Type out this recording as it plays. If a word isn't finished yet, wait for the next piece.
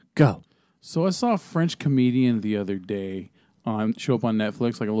Go. So I saw a French comedian the other day show up on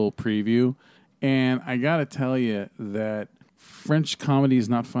Netflix, like a little preview, and I gotta tell you that French comedy is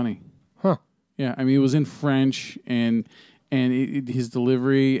not funny. Huh. Yeah, I mean, it was in French, and his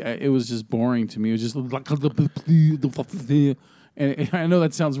delivery, it was just boring to me. It was just and I know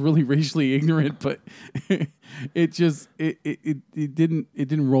that sounds really racially ignorant, but it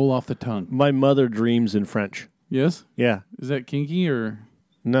didn't roll off the tongue. My mother dreams in French. Yes? Yeah. Is that kinky or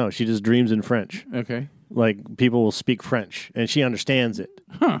No, she just dreams in French. okay? Like, people will speak French, and she understands it.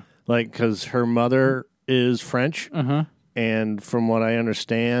 Huh. Like, because her mother is French, and from what I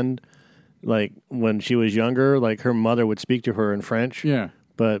understand, like, when she was younger, like, her mother would speak to her in French. Yeah.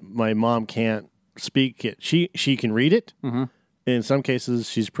 But my mom can't speak it. She can read it. In some cases,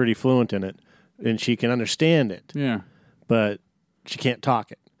 she's pretty fluent in it, and she can understand it. Yeah. But she can't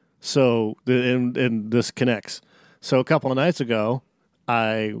talk it. So, and this connects. So a couple of nights ago,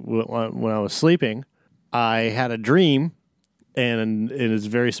 when I was sleeping, I had a dream, and it is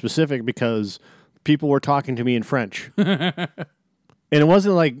very specific because people were talking to me in French. And it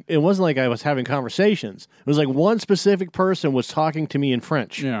wasn't like I was having conversations. It was like one specific person was talking to me in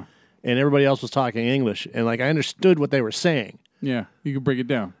French. Yeah. And everybody else was talking English, and like I understood what they were saying. Yeah. You could break it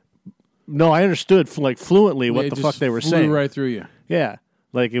down. No, I understood fluently what the fuck they were saying. Right through you. Yeah.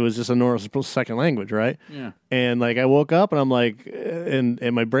 Like, it was just a normal second language, right? Yeah. And, like, I woke up, and I'm like, and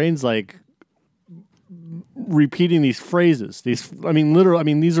my brain's, like, repeating these phrases. These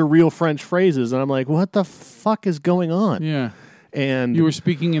are real French phrases. And I'm like, what the fuck is going on? Yeah. And You were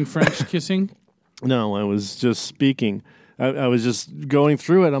speaking in French kissing? no, I was just speaking. I was just going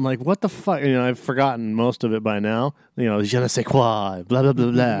through it. I'm like, what the fuck? You know, I've forgotten most of it by now. You know, je ne sais quoi, blah, blah,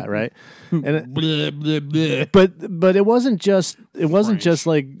 blah, blah, right? And Blah, blah, blah. But it wasn't just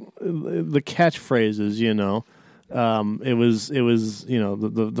like the catchphrases, you know. It was you know,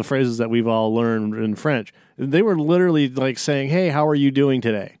 the phrases that we've all learned in French. They were literally like saying, "Hey, how are you doing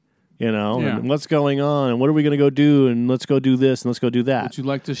today?" You know, Yeah. and what's going on, and what are we going to go do, and let's go do this, and let's go do that. Would you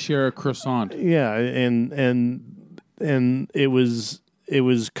like to share a croissant? Yeah, and it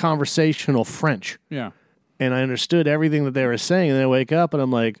was conversational French, Yeah. and I understood everything that they were saying. And then I wake up and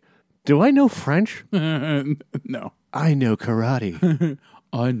I'm like, "Do I know French? No. I know karate."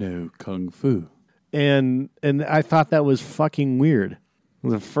 I know kung fu. And I thought that was fucking weird.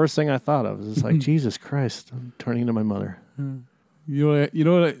 The first thing I thought of was like, Jesus Christ, I'm turning into my mother. You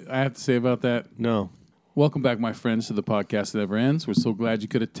know what I have to say about that? No. Welcome back, my friends, to the podcast that never ends. We're so glad you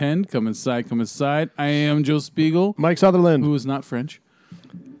could attend. Come inside, come inside. I am Joe Spiegel, Mike Sutherland. who is not French.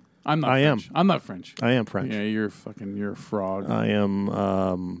 I'm not French. I'm not French. I am French. Yeah, you're a frog. I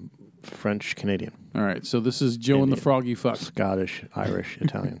am French Canadian. All right, so this is Joe and the Froggy Fuck. Scottish, Irish,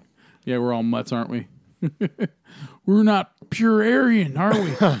 Italian. Yeah, we're all mutts, aren't we? We're not pure Aryan, are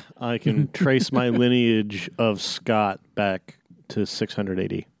we? I can trace my lineage of Scott back to 600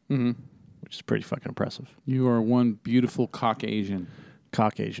 AD, which is pretty fucking impressive. You are one beautiful Caucasian.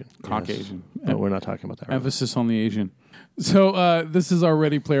 Caucasian. Caucasian. Yes. But we're not talking about that right Emphasis on the Asian. So this is our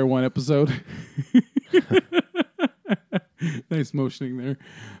Ready Player One episode. Nice motioning there.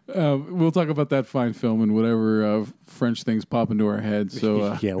 We'll talk about that fine film and whatever French things pop into our heads.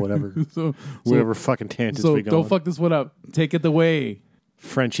 So yeah, whatever. so Whatever fucking tangents so we go don't on. fuck this one up. Take it away.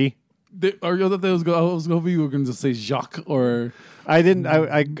 Frenchie. Or I was hoping you were going to say Jacques or I didn't.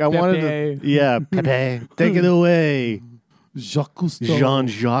 I wanted to. Yeah, Pepe. Take it away. Jacques Cousteau.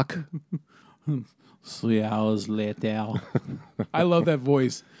 Jean-Jacques. 3 hours later. I love that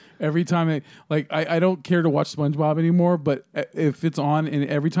voice. Every time I don't care to watch SpongeBob anymore, but if it's on and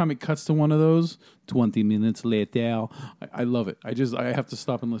every time it cuts to one of those 20 minutes later, I love it. I have to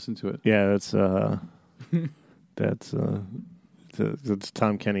stop and listen to it. Yeah, that's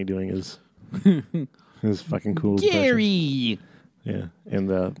Tom Kenny doing his fucking cool Gary. Yeah, and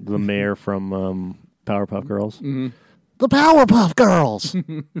the mayor from Powerpuff Girls. Mm-hmm. The Powerpuff Girls.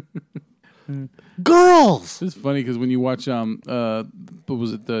 Girls. It's funny because when you watch what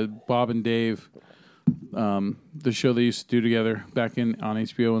was it, the Bob and Dave, the show they used to do together back on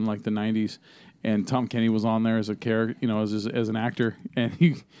HBO in like the 90s, and Tom Kenny was on there as a character, you know, as an actor, and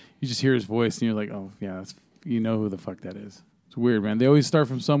you just hear his voice and you're like, oh yeah, you know who the fuck that is. It's weird, man. They always start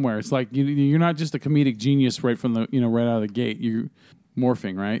from somewhere. It's like you're not just a comedic genius right from right out of the gate. You're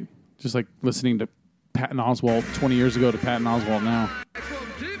morphing, right? Just like listening to Patton Oswalt 20 years ago to Patton Oswalt now.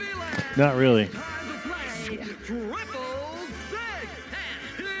 Not really. Triple Six!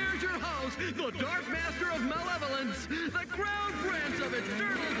 Here's your host, the Dark Master of Malevolence, the Crown Prince of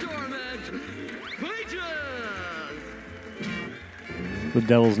Eternal Torment, Peaches! The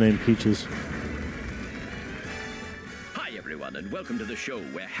devil's name Peaches. Hi everyone, and welcome to the show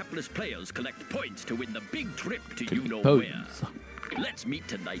where hapless players collect points to win the big trip to you-know-where. Points. Let's meet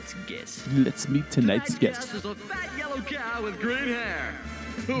tonight's guest. Let's meet tonight's guest. is a fat yellow cow with green hair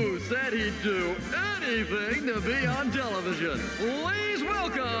who said he'd do anything to be on television. Please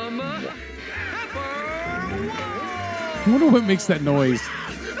welcome Heifer Wolf! I wonder what makes that noise.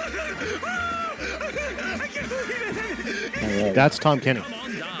 That's Tom Kenny. Come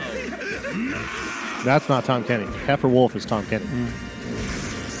on down. That's not Tom Kenny. Heifer Wolf is Tom Kenny.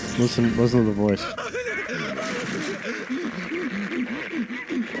 Listen to the voice.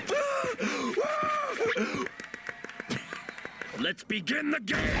 Let's begin the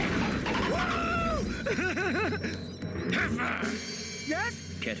game. Heifer.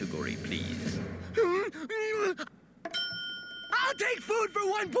 Yes? Category, please. I'll take food for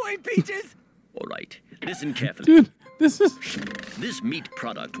 1 point, Peaches. All right. Listen carefully. Dude, this is This meat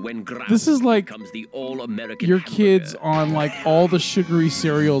product, when ground, This is like becomes the all-American your hamburger. kids on like all the sugary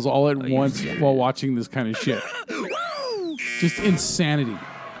cereals all at you once serious? while watching this kind of shit. Just insanity.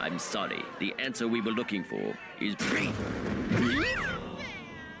 I'm sorry. The answer we were looking for is beef.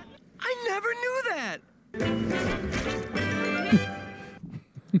 I never knew that.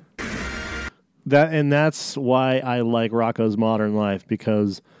 That's why I like Rocco's Modern Life,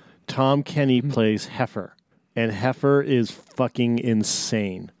 because Tom Kenny plays Heifer, and Heifer is fucking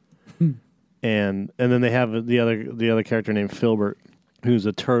insane. and then they have the other character named Filbert, who's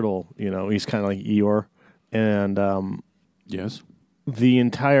a turtle. You know, he's kind of like Eeyore, and Yes. the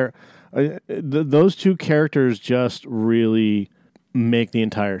entire those two characters just really make the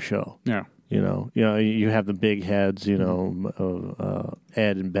entire show. Yeah. You have the big heads. Ed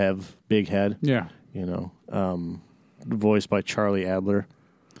and Bev, big head. Yeah. Voiced by Charlie Adler.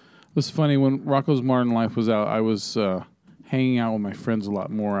 It's funny, when Rocco's Modern Life was out, I was hanging out with my friends a lot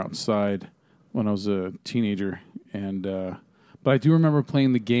more outside when I was a teenager, and but I do remember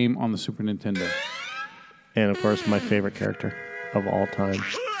playing the game on the Super Nintendo. And, of course, my favorite character of all time.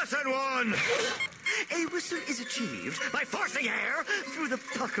 Lesson 1. A whistle is achieved by forcing air through the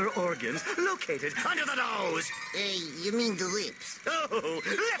pucker organs located under the nose. Hey, you mean the lips? Oh,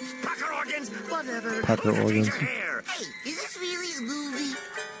 lips, pucker organs, whatever. Pucker organs. Your hair. Hey, is this really a movie?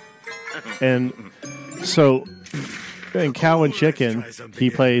 And so, in Cow and Chicken, he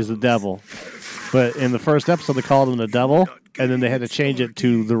plays the devil. But in the first episode, they called him the devil, and then they had to change it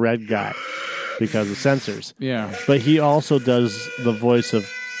to the red guy because of censors. Yeah. But he also does the voice of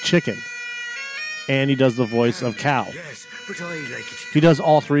Chicken, and he does the voice of Cow. Yes, but I like it. He does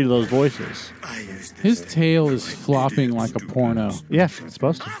all three of those voices. I use this. His tail is flopping like a porno. Yeah, it's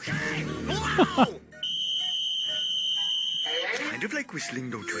supposed to. Whoa! Kind of like whistling,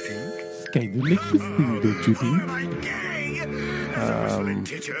 don't you think? Kind of like this thing, don't you think? Am I gay? As a whistling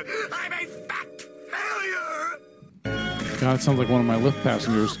teacher, I'm a fat failure. God, it sounds like one of my Lyft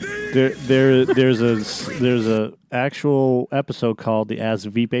passengers. There's a actual episode called the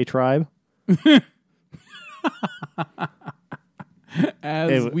Azvipe Tribe.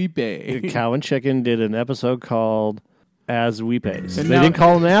 As we pay. Cow and Chicken did an episode called As We Pays. They And now- didn't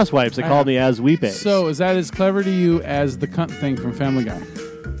call them the Ass Wipes. They called them the As We Pays. So is that as clever to you as the cunt thing from Family Guy?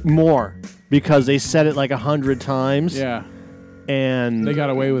 more because they said it like 100 times. Yeah. And They got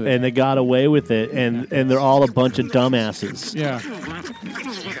away with it. And they got away with it. And they're all a bunch of dumbasses. Yeah.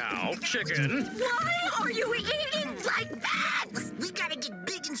 Cow, chicken. Why are you eating like that? We gotta get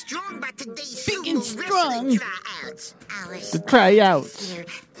big and strong by today's Big and sumo strong. wrestling tryouts. Alice, The tryouts. here,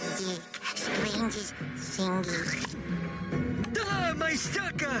 Dick, Spranges, Singy. Ah, my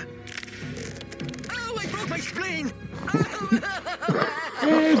sucker! Oh, I broke my spleen!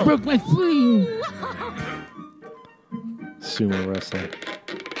 I broke my spleen. Sumo wrestling.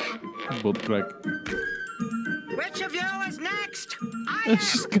 Both like, Which of you is next?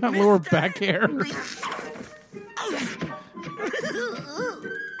 she's got lower back hair.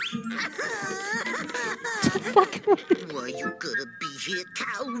 Why you gotta be here,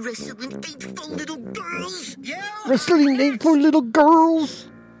 cow wrestling ain't for little girls? You? Wrestling ain't for little girls.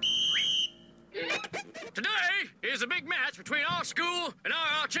 Today is a big match between our school and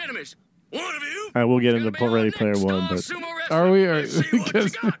our arch enemies. One of you. All right, we'll get is into gonna be Ready our Player next One, star but sumo wrestler. Are we? Let's see what you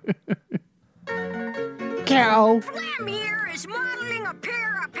Because got. Cow. Flam here is modeling a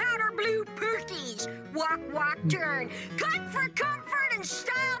pair of powder blue pookies. Walk, walk, turn. Cut for comfort and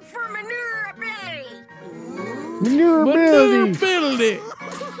style for maneuverability. Maneuverability. Maneuverability.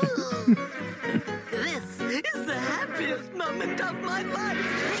 This is the happiest moment of my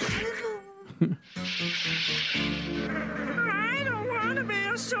life. I don't want to be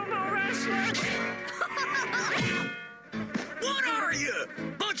a sumo wrestler. What are you?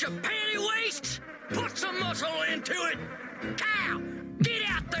 Bunch of panty wastes? Put some muscle into it. Cow, get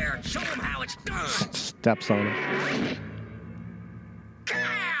out there and show them how it's done. Steps on it.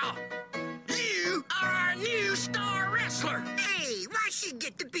 Cow, you are our new star wrestler. Hey, why she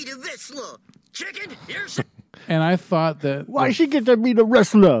get to be the wrestler? Chicken, here's some. And I thought that Why she get to be the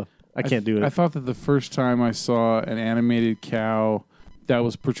wrestler? I can't do it. I thought that the first time I saw an animated cow that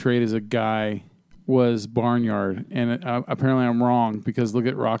was portrayed as a guy was Barnyard, and apparently I'm wrong because look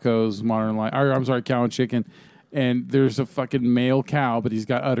at Rocco's Modern Life. I'm sorry, Cow and Chicken, and there's a fucking male cow, but he's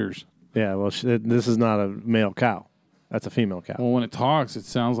got udders. Yeah, well, this is not a male cow. That's a female cow. Well, when it talks, it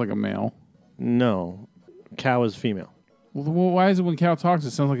sounds like a male. No, cow is female. Well, why is it when cow talks,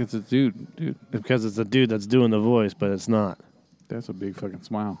 it sounds like it's a dude? Because it's a dude that's doing the voice, but it's not. That's a big fucking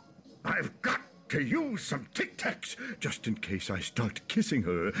smile. I've got to use some Tic Tacs just in case I start kissing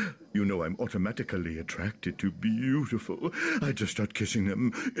her. You know I'm automatically attracted to beautiful. I just start kissing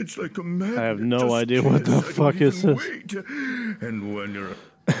them. It's like a magnet. I have no Just idea what the kiss. I fuck don't is even this. wait. And when you're...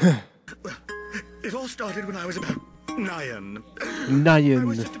 Well, it all started when I was about 9. I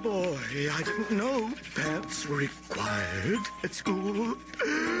was just a boy. I didn't know pants were required at school.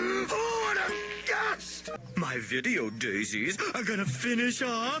 Oh, what a gust! My video daisies are gonna finish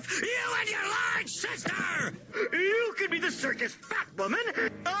off. You and your large sister. You could be the circus fat woman.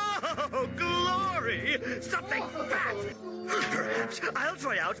 Oh, glory! Something fat. Perhaps I'll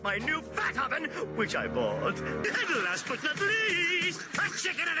try out my new fat oven, which I bought. And last but not least, A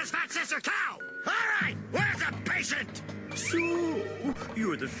chicken and his fat sister cow. All right, where's the patient? so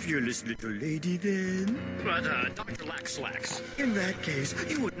you're the fearless little lady then? But Dr. Lax Slacks. In that case,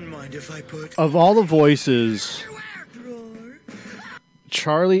 you wouldn't mind if I put Of all the voices,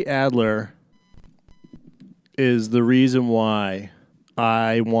 Charlie Adler is the reason why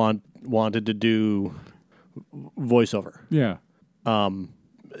I wanted to do voiceover Yeah.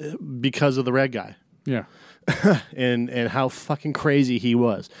 because of the red guy. Yeah. and how fucking crazy he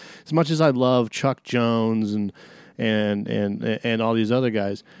was. As much as I love Chuck Jones and all these other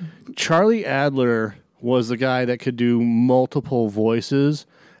guys, Charlie Adler was the guy that could do multiple voices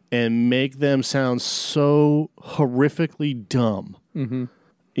and make them sound so horrifically dumb. Mm-hmm.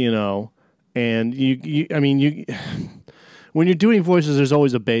 You know, and you when you're doing voices, there's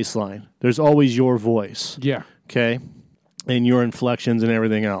always a baseline. There's always your voice. Yeah. Okay, and your inflections and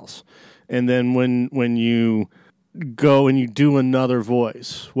everything else. And then when you go and you do another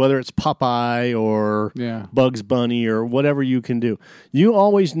voice, whether it's Popeye or Yeah. Bugs Bunny or whatever you can do, you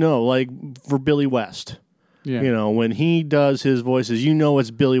always know, like for Billy West, Yeah. you know, when he does his voices, you know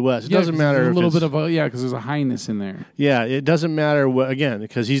it's Billy West. It doesn't matter a if little it's, bit of a because there's a highness in there. yeah, it doesn't matter again,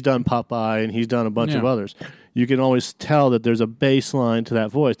 because he's done Popeye and he's done a bunch of Yeah. others. You can always tell that there's a baseline to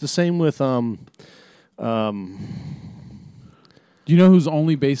that voice. The same with Do you know whose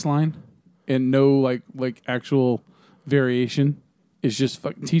only baseline and no like actual variation is just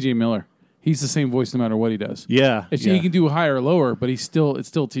T.J. Miller. He's the same voice no matter what he does. yeah, He can do higher or lower, but it's still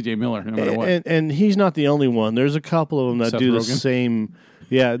T.J. Miller no matter what. And he's not the only one. There's a couple of them that Seth do the Rogen? same.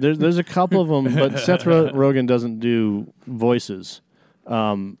 Yeah, there's a couple of them, but Seth Rogen doesn't do voices.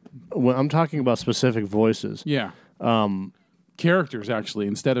 When I'm talking about specific voices. Yeah. Characters actually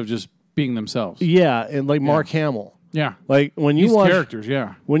instead of just being themselves. Yeah, and like Mark Hamill. Yeah. Like when you These watch characters,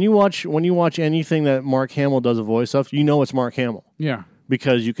 yeah. when you watch anything that Mark Hamill does a voice of, you know it's Mark Hamill. Yeah.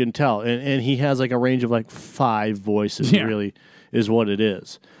 Because you can tell, and he has like a range of like 5 voices. Yeah. Really, is what it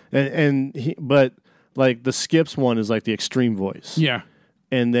is. But like the Skips one is like the extreme voice. Yeah.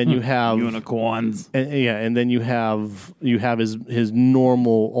 And then you have Unicorns. and then you have his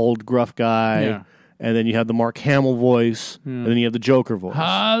normal old gruff guy. Yeah. And then you have the Mark Hamill voice, and then you have the Joker voice.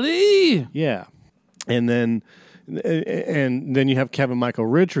 Holly. Yeah, and then you have Kevin Michael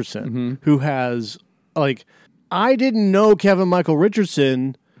Richardson, who has like, I didn't know Kevin Michael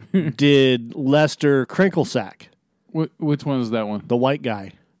Richardson did Lester Crinklesack, Which one is that one? the white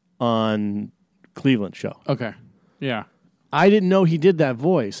guy on Cleveland show. Okay. Yeah. I didn't know he did that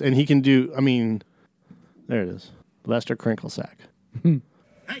voice, and he can do. I mean, there it is, Lester Crinklesack. Hey,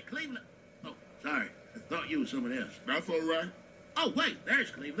 Cleveland. Oh, sorry. I thought you were someone else. That's all right. Oh, wait.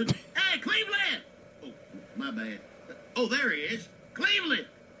 There's Cleveland. Hey, Cleveland! Oh, my bad. Oh, there he is. Cleveland!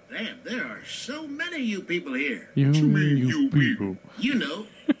 Damn, there are so many of you people here. You people. You know,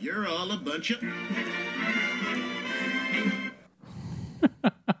 you're all a bunch of...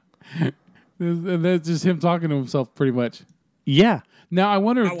 And that's just him talking to himself pretty much. Yeah, Now I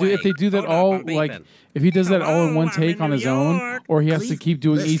wonder if they do that all like if he does that all in one take on his own, or he has to keep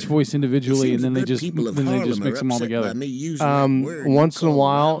doing each voice individually, and then they just mix them all together. once in a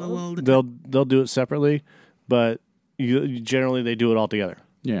while they'll do it separately, but generally they do it all together.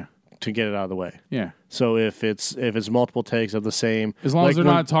 Yeah. to get it out of the way. Yeah. So if it's multiple takes of the same, As long like as they're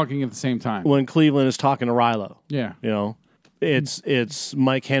when- not talking at the same time. when Cleveland is talking to Rilo, Yeah. you know, it's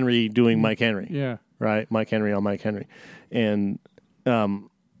Mike Henry doing Mike Henry, Yeah. right? Mike Henry on Mike Henry, and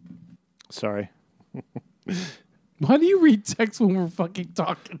sorry. Why do you read text when we're fucking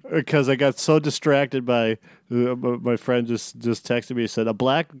talking? Because I got so distracted by my friend just texted me. He said, a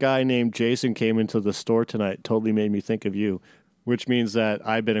black guy named Jason came into the store tonight. Totally made me think of you, which means that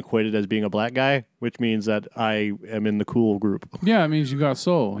I've been equated as being a black guy, which means that I am in the cool group. Yeah, it means you got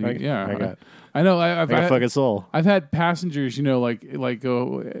soul. Yeah, I know. I got fucking soul. I've had passengers, you know, like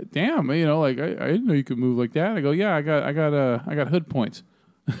go, damn, you know, like I didn't know you could move like that. I go, yeah, I got hood points.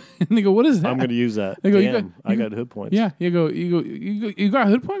 And they go, what is that? I'm going to use that. They go, Damn, I got hood points. Yeah, you got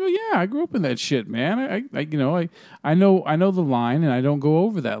hood points. I go, yeah, I grew up in that shit, man. I know the line, and I don't go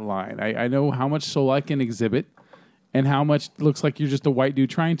over that line. I know how much soul I can exhibit, and how much looks like you're just a white dude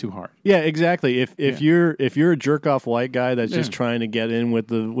trying too hard. Yeah, exactly. If you're a jerk off white guy that's just trying to get in with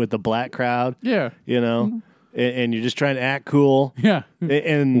the black crowd, Yeah, you know, and you're just trying to act cool, yeah.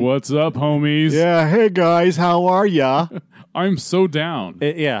 and What's up, homies? yeah, hey guys, how are ya? I'm so down.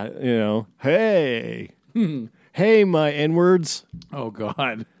 Yeah, you know, hey, hey, my N-words, Oh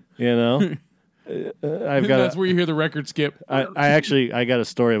God, you know. I've got. That's where you hear the record skip. I got a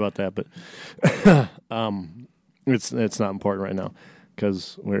story about that, but it's not important right now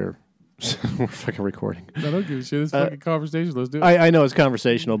because we're fucking recording. I don't give a shit. It's fucking conversation. Let's do it. I know it's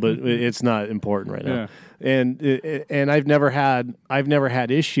conversational, but it's not important right now. Yeah. And I've never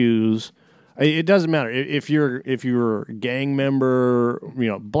had issues. It doesn't matter if you're a gang member, you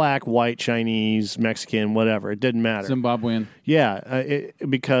know, black, white, Chinese, Mexican, whatever. It didn't matter. Zimbabwean. Yeah,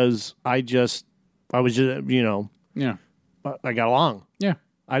 because I was just, you know, Yeah. I got along. Yeah.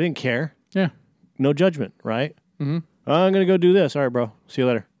 I didn't care. Yeah. No judgment, right? Mm-hmm. I'm gonna go do this. All right, bro. See you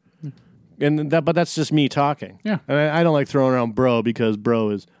later. But that's just me talking. Yeah. And I don't like throwing around bro because bro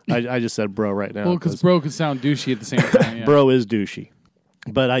is. I just said bro right now. Well, because bro could sound douchey at the same time. Yeah. Bro is douchey.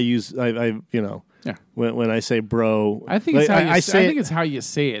 But I you know. Yeah. When I say bro, I think it's like, how I think it's how you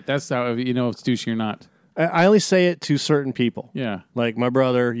say it. That's how you know if it's douchey or not. I only say it to certain people. Yeah. Like my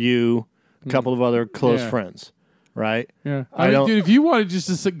brother, you, a couple of other close Yeah. friends. Right? Yeah. I don't, dude, if you wanted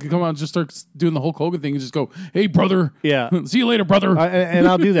just to come out and just start doing the Hulk Hogan thing and just go, hey, brother. Yeah. See you later, brother. and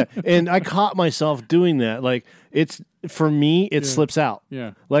I'll do that. And I caught myself doing that. Like it's for me, it slips out.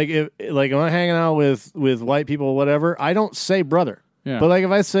 Yeah. Like when I'm hanging out with white people or whatever, I don't say brother. Yeah. But like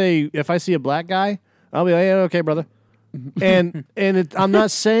if I see a black guy, I'll be like, yeah, okay, brother. and I'm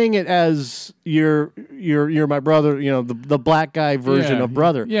not saying it as you're my brother, you know, the black guy version of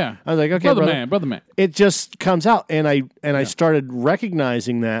brother. Yeah. I was like, okay, brother man. It just comes out, and I started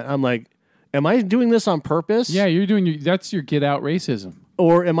recognizing that. I'm like, am I doing this on purpose? Yeah, you're doing that's your get out racism.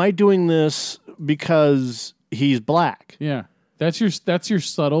 Or am I doing this because he's black? Yeah. That's your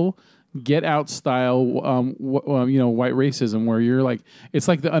subtle get out style, you know, white racism, where you're like, it's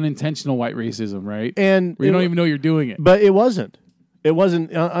like the unintentional white racism, right? And where you don't even know you're doing it. But it wasn't. It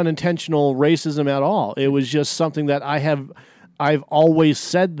wasn't unintentional racism at all. It was just something that I've always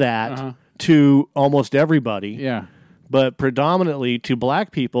said that to almost everybody. Yeah. But predominantly to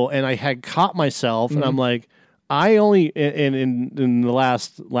black people, and I had caught myself, and I'm like, I only in the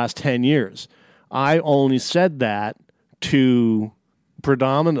last 10 years, I only said that to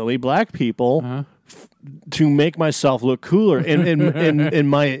predominantly black people to make myself look cooler in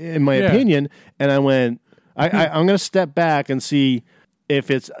my opinion. And I went, I'm going to step back and see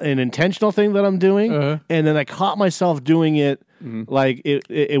if it's an intentional thing that I'm doing. And then I caught myself doing it. Like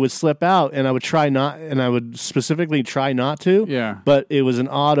it would slip out, and I would try not, and I would specifically try not to. Yeah. But it was an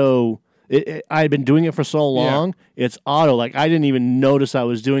auto. I had been doing it for so long. Yeah. It's auto. Like I didn't even notice I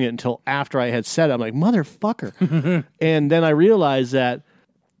was doing it until after I had said it. I'm like, motherfucker. And then I realized that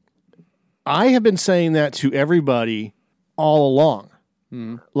I have been saying that to everybody all along.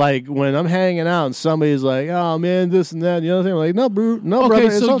 Like when I'm hanging out and somebody's like, "Oh man, this and that," and the other thing, I'm like, "No, brother,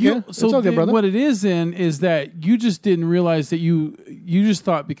 it's okay. It's okay, brother." What it is then is that you just didn't realize that you just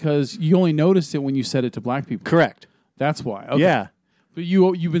thought because you only noticed it when you said it to black people. Correct. That's why. Okay. Yeah. But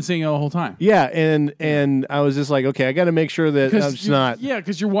you've been saying it the whole time. Yeah, and I was just like, okay, I got to make sure that I'm just not. Yeah,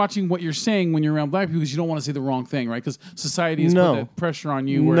 because you're watching what you're saying when you're around black people because you don't want to say the wrong thing, right? Because society has put that pressure on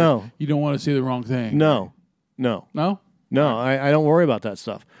you where you don't want to say the wrong thing. No. I don't worry about that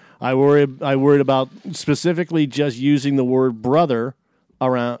stuff. I worried about specifically just using the word brother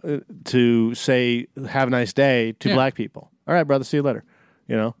around to say have a nice day to black people. All right, brother, see you later.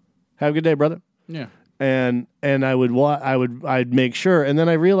 You know, have a good day, brother. Yeah. And I'd make sure, and then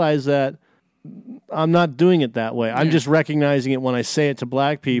I realized that not doing it that way. I'm just recognizing it when I say it to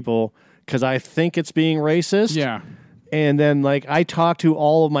black people because I think it's being racist. Yeah. And then like I talk to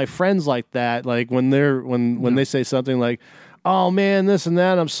all of my friends like that, like when they say something like, "Oh man, this and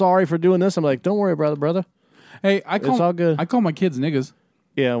that, I'm sorry for doing this." I'm like, "Don't worry, brother. Hey, it's all good." I call my kids niggas.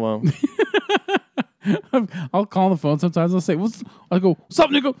 Yeah, well, I'll call on the phone sometimes. I'll say, I go, "What's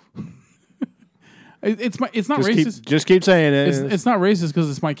up, nigga?" It's not racist. Just keep saying it. It's not racist because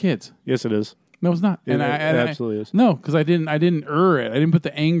it's my kids. Yes, it is. No, it's not. It absolutely is. No, because I didn't it. I didn't put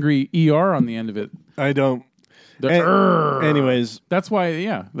the angry ER on the end of it. I don't. Anyways, that's why.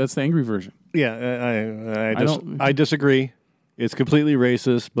 Yeah, that's the angry version. Yeah, I disagree. It's completely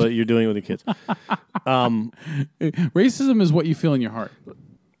racist, but you're doing it with the kids. Racism is what you feel in your heart.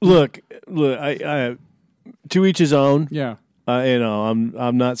 Look. I to each his own. Yeah.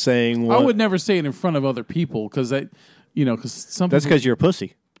 I'm not saying. I would never say it in front of other people because that's because you're a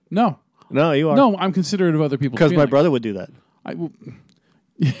pussy. No, you are. No, I'm considerate of other people's because feelings. my brother would do that.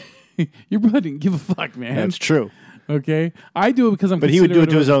 Your brother didn't give a fuck, man. That's true. Okay, I do it because I'm. But he would do it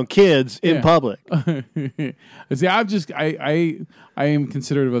to his own kids in public. See, I am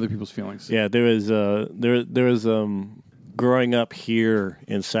considerate of other people's feelings. Yeah, there was growing up here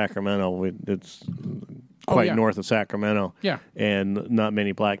in Sacramento. It's quite north of Sacramento. Yeah, and not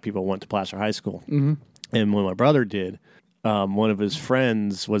many black people went to Placer High School. Mm-hmm. And when my brother did, one of his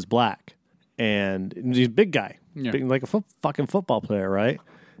friends was black, and he's a big guy, like a fucking football player, right?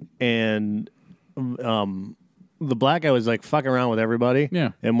 And the black guy was like fucking around with everybody.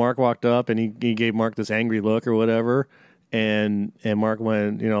 Yeah. And Mark walked up and he gave Mark this angry look or whatever. And Mark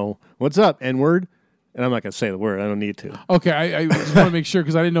went, "What's up, N-word?" And I'm not going to say the word. I don't need to. Okay. I just want to make sure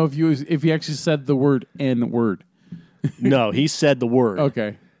because I didn't know if he actually said the word N-word. No, he said the word.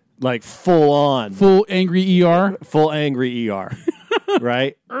 Okay. Like full on. Full angry ER? Full angry ER.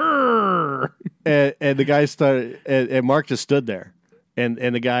 Right? and the guy started, and Mark just stood there. And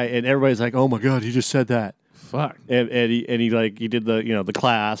the guy, and everybody's like, "Oh my God, he just said that." Fuck. And he did the the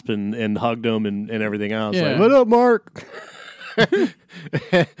clasp and hugged him and everything else. Yeah. Like, "What up, Mark?" And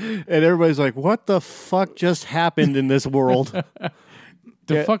everybody's like, "What the fuck just happened in this world?"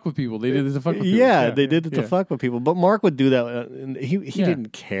 To fuck with people. They did it to fuck with people. Yeah, they did it to fuck with people. But Mark would do that. And he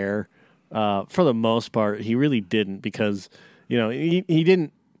didn't care. For the most part, he really didn't because, he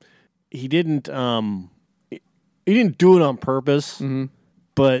didn't do it on purpose. Mm-hmm.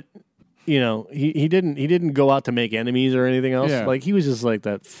 But he didn't go out to make enemies or anything else. Yeah. Like he was just like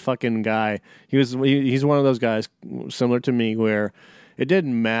that fucking guy. He's one of those guys similar to me where it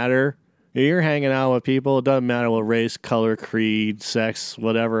didn't matter. You're hanging out with people. It doesn't matter what race, color, creed, sex,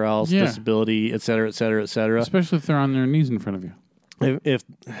 whatever else, disability, et cetera, et cetera, et cetera. Especially if they're on their knees in front of you. If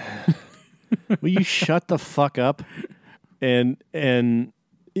will you shut the fuck up? And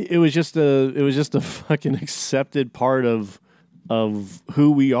it was just a fucking accepted part of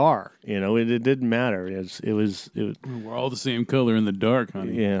who we are. It didn't matter. It was. We're all the same color in the dark,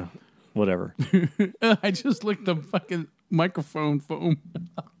 honey. Yeah, whatever. I just licked the fucking microphone foam.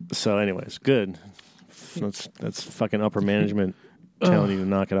 So, anyways, good. That's fucking upper management telling you to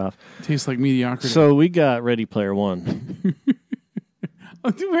knock it off. Tastes like mediocrity. So we got Ready Player One.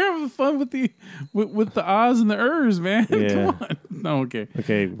 Dude, we're having fun with the ahs and the ers, man. Yeah. Come on. No, okay.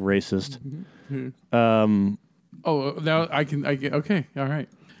 Okay, racist. Now I can. Okay, all right.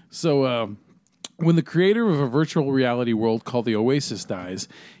 So, when the creator of a virtual reality world called the Oasis dies,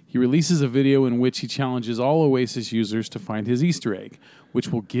 he releases a video in which he challenges all Oasis users to find his Easter egg, which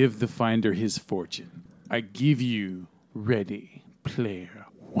will give the finder his fortune. I give you Ready Player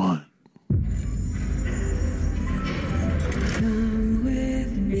One. Come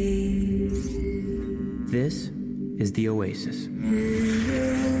with me. This is the Oasis.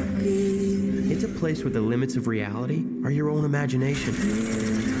 It's a place where the limits of reality are your own imagination.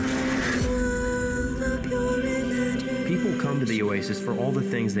 People come to the Oasis for all the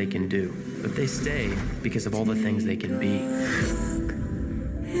things they can do, but they stay because of all the things they can be.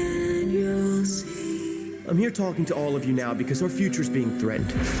 I'm here talking to all of you now because our future's being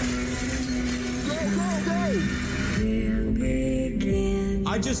threatened.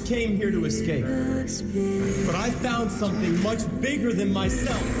 I just came here to escape, but I found something much bigger than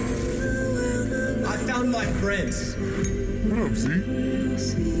myself. I found my friends.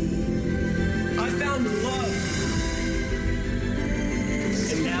 I found love.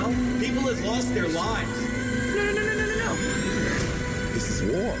 And now, people have lost their lives. No. This is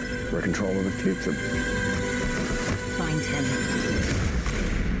war. We're in control of the future. Find him.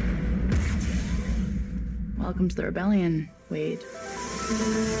 Welcome to the rebellion, Wade.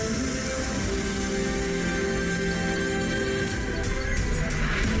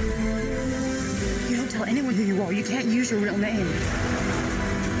 Remember who you are. You can't use your real name.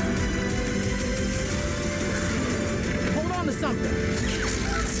 Hold on to something.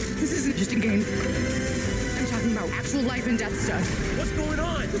 This isn't just a game. I'm talking about actual life and death stuff. What's going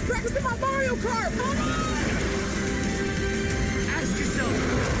on? Just practicing my Mario Kart. Hold on. Ask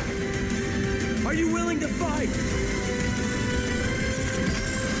yourself, are you willing to fight?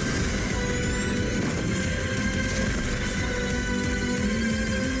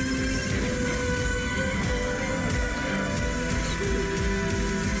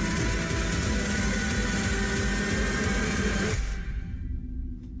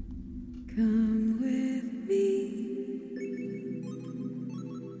 Come with me.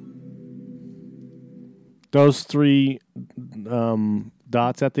 Those three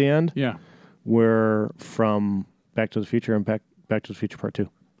dots at the end, Yeah. were from Back to the Future and Back to the Future Part 2.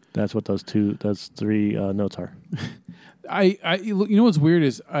 That's what those three notes are. You know what's weird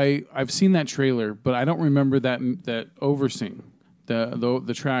is I've seen that trailer, but I don't remember that oversing,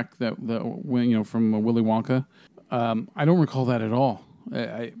 the track that when from Willy Wonka. I don't recall that at all.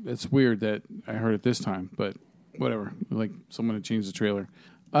 It's weird that I heard it this time, but whatever. Like someone had changed the trailer.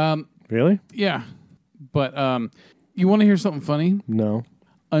 Really? Yeah, but you want to hear something funny? No.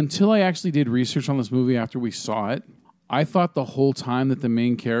 Until I actually did research on this movie after we saw it, I thought the whole time that the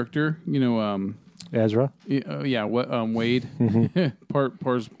main character, Ezra? Wade,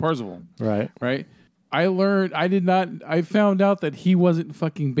 Parzival. Right. I found out that he wasn't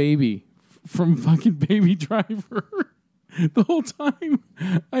fucking Baby from fucking Baby Driver. The whole time,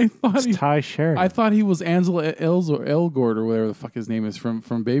 I thought It's Ty Sheridan. I thought he was Ansel Elgort or whatever the fuck his name is from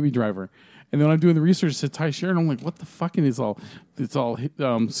Baby Driver. And then when I'm doing the research, it said Ty Sheridan. I'm like, what the fuck? And it's all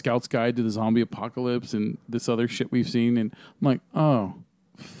Scout's Guide to the Zombie Apocalypse and this other shit we've seen. And I'm like, oh,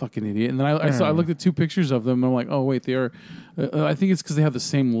 fucking idiot. And then I looked at two pictures of them. And I'm like, oh wait, they are. I think it's because they have the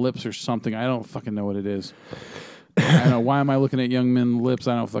same lips or something. I don't fucking know what it is. I don't know. Why am I looking at young men's lips?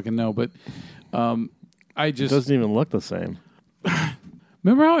 I don't fucking know. But I just It doesn't even look the same.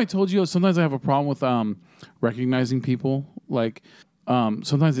 Remember how I told you sometimes I have a problem with recognizing people? Like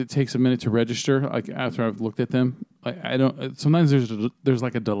sometimes it takes a minute to register. Like after I've looked at them, I don't. Sometimes there's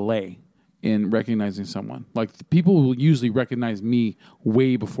like a delay in recognizing someone. Like people will usually recognize me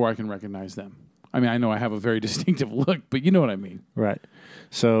way before I can recognize them. I mean, I know I have a very distinctive look, but you know what I mean. Right.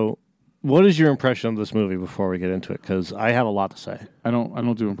 So, what is your impression of this movie before we get into it? Because I have a lot to say. I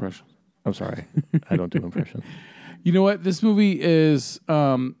don't do impressions. I'm sorry, I don't do impressions. You know what? This movie is.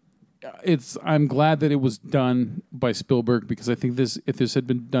 I'm glad that it was done by Spielberg because I think if this had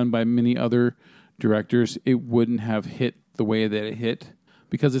been done by many other directors, it wouldn't have hit the way that it hit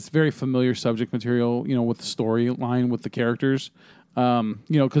because it's very familiar subject material. With the storyline, with the characters.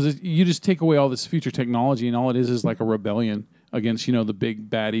 Because you just take away all this future technology, and all it is like a rebellion against the big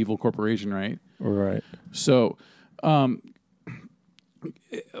bad evil corporation, right? Right. So,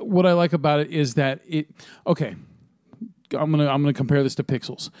 what I like about it is that okay. I'm gonna compare this to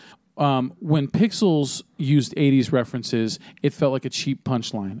Pixels. When Pixels used 80s references, it felt like a cheap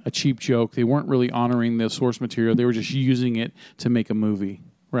punchline, a cheap joke. They weren't really honoring the source material. They were just using it to make a movie,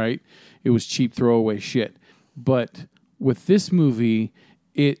 right? It was cheap throwaway shit. But with this movie,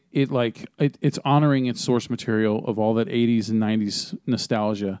 it's honoring its source material of all that 80s and 90s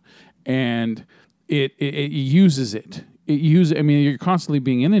nostalgia, and it uses it. You're constantly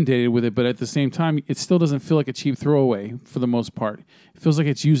being inundated with it, but at the same time, it still doesn't feel like a cheap throwaway for the most part. It feels like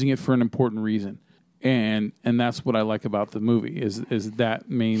it's using it for an important reason, and that's what I like about the movie is that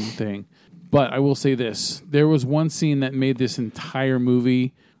main thing. But I will say this: there was one scene that made this entire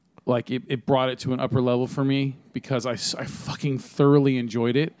movie it brought it to an upper level for me because I fucking thoroughly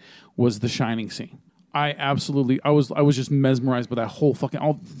enjoyed it. Was the Shining scene? I was just mesmerized by that whole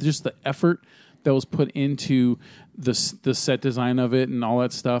just the effort that was put into the set design of it and all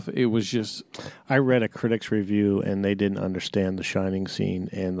that stuff. It was just... I read a critic's review and they didn't understand the Shining scene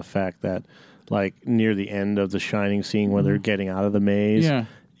and the fact that near the end of the Shining scene where they're getting out of the maze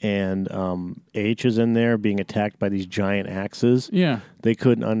and H is in there being attacked by these giant axes. Yeah. They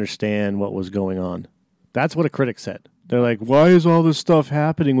couldn't understand what was going on. That's what a critic said. They're like, why is all this stuff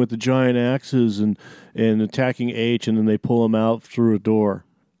happening with the giant axes and attacking H and then they pull him out through a door?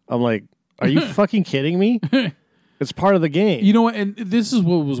 I'm like, are you fucking kidding me? It's part of the game. You know what? And this is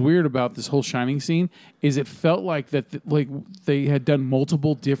what was weird about this whole Shining scene is it felt like that they had done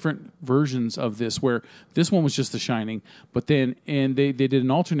multiple different versions of this where this one was just The Shining, but then they did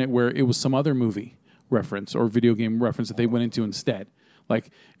an alternate where it was some other movie reference or video game reference that they went into instead. Like,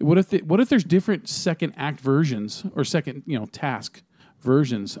 what if there's different second act versions or second task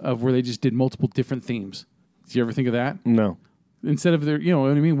versions of where they just did multiple different themes? Did you ever think of that? No. Instead of what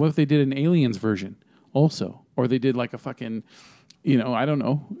I mean? What if they did an Aliens version also, or they did like a fucking, I don't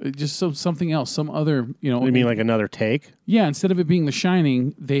know, just something else, some other, You mean like another take? Yeah, instead of it being The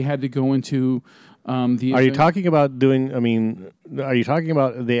Shining, they had to go into the. Are you talking about doing? I mean, are you talking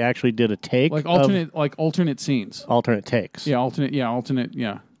about they actually did a take like alternate scenes, alternate takes? Yeah, alternate.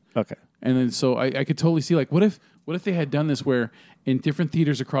 Okay. And then so I could totally see like what if they had done this where in different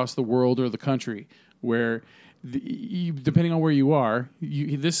theaters across the world or the country where. Depending on where you are,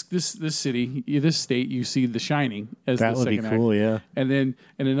 this city, this state, you see The Shining as that the would second be cool, act. yeah. And then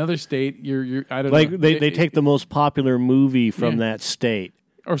in another state, you're I don't like know. they take the most popular movie from that state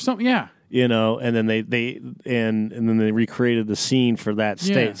or something, yeah. And then they then they recreated the scene for that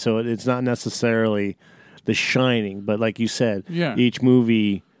state. Yeah. So it's not necessarily The Shining, but like you said, Yeah. each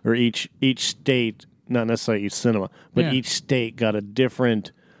movie or each state, not necessarily each cinema, but Yeah. each state got a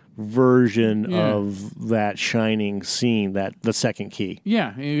different version Yeah. of that Shining scene, that the second key.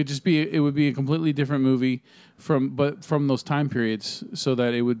 Yeah, it would be a completely different movie from those time periods, so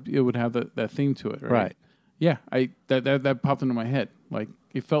that it would have that theme to it, right? Right. Yeah, that popped into my head. Like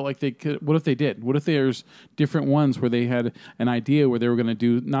it felt like they could. What if they did? What if there's different ones where they had an idea where they were going to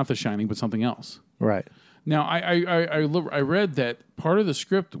do not The Shining but something else? Right. Now I read that part of the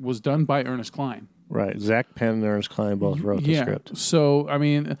script was done by Ernest Cline. Right. Zach Penn and Ernest Cline both wrote the script. So I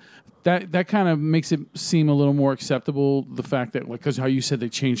mean, that kind of makes it seem a little more acceptable. The fact that because how you said they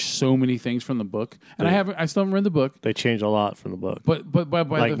changed so many things from the book, and I still haven't read the book. They changed a lot from the book, but by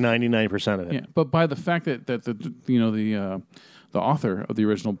like 99% of it. Yeah, but by the fact that the author of the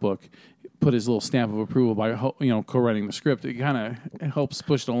original book put his little stamp of approval by co-writing the script, it kind of helps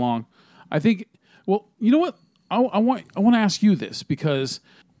push it along. I think. Well, you know what? I want to ask you this because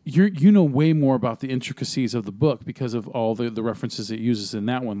you know way more about the intricacies of the book because of all the references it uses in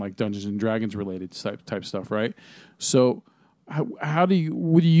that one, like Dungeons and Dragons related type stuff, right? So, what do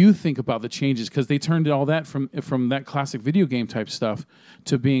you think about the changes? Because they turned all that from that classic video game type stuff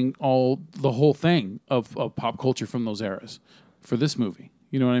to being the whole thing of pop culture from those eras for this movie.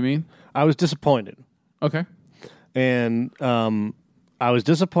 You know what I mean? I was disappointed. Okay. And I was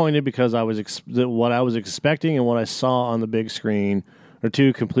disappointed because what I was expecting and what I saw on the big screen are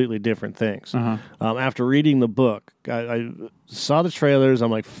two completely different things. After reading the book, I saw the trailers.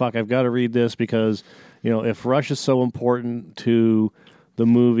 I'm like, fuck, I've got to read this because, if Rush is so important to the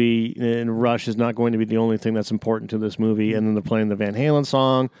movie, and Rush is not going to be the only thing that's important to this movie, and then they're playing the Van Halen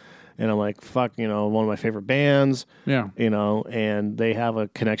song, and I'm like, fuck, one of my favorite bands. Yeah. And they have a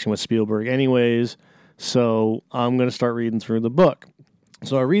connection with Spielberg anyways, so I'm going to start reading through the book.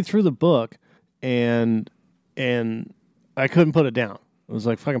 So I read through the book, and I couldn't put it down. It was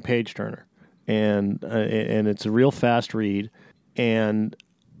like fucking page turner, and it's a real fast read. And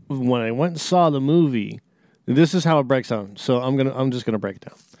when I went and saw the movie, this is how it breaks down. So I'm just gonna break it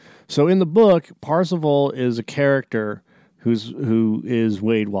down. So in the book, Parzival is a character who is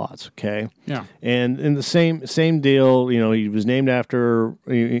Wade Watts. Okay. Yeah. And in the same deal, he was named after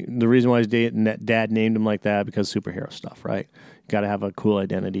the reason why his dad named him like that because superhero stuff, right? Got to have a cool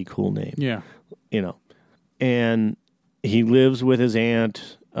identity, cool name. Yeah. And he lives with his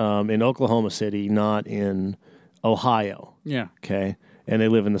aunt in Oklahoma City, not in Ohio. Yeah. Okay. And they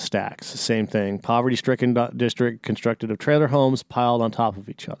live in the stacks. Same thing. Poverty-stricken district constructed of trailer homes piled on top of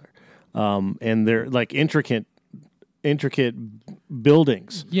each other. And they're like intricate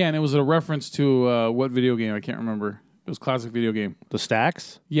buildings. Yeah, and it was a reference to what video game? I can't remember. It was a classic video game. The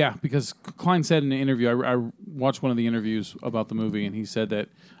Stacks? Yeah, because Cline said in an interview, I watched one of the interviews about the movie, and he said that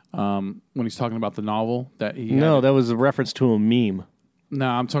when he's talking about the novel that he that was a reference to a meme. No,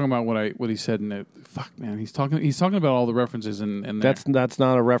 I'm talking about what he said in it. Fuck, man, he's talking about all the references and that's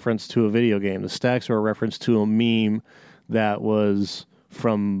not a reference to a video game. The Stacks are a reference to a meme that was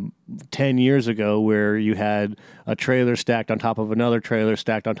from 10 years ago where you had a trailer stacked on top of another trailer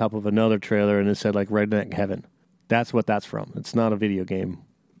stacked on top of another trailer, and it said like Redneck Heaven. That's what that's from. It's not a video game.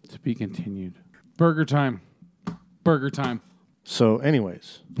 To be continued. Burger time. Burger time. So,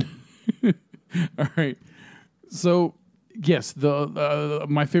 anyways. All right. So, yes, the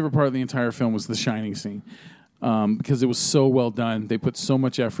my favorite part of the entire film was the Shining scene because it was so well done. They put so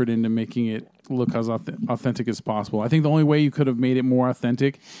much effort into making it look as authentic as possible. I think the only way you could have made it more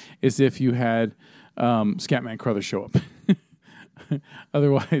authentic is if you had Scatman Crothers show up.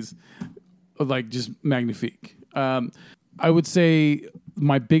 Otherwise, like just magnifique. I would say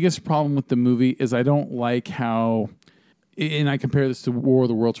my biggest problem with the movie is I don't like how, and I compare this to War of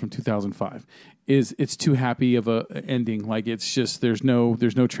the Worlds from 2005, is it's too happy of a ending. Like it's just there's no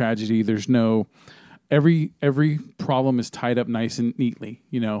tragedy. There's no every problem is tied up nice and neatly.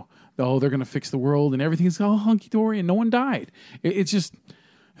 They're going to fix the world and everything's all hunky dory and no one died. It's just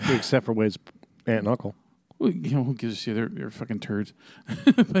except for Wade's aunt and uncle. Well, who gives a shit? They're fucking turds.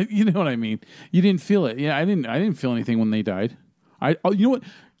 But you know what I mean. You didn't feel it. Yeah, I didn't feel anything when they died. You know what?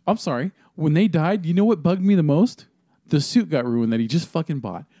 I'm sorry. When they died, you know what bugged me the most? The suit got ruined that he just fucking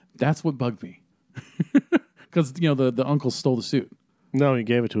bought. That's what bugged me. Because the uncle stole the suit. No, he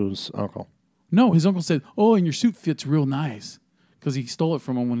gave it to his uncle. No, his uncle said, "Oh, and your suit fits real nice," because he stole it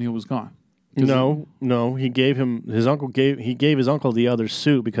from him when he was gone. No, he gave his uncle gave his uncle the other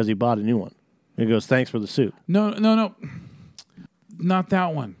suit because he bought a new one. He goes, "Thanks for the suit." No, not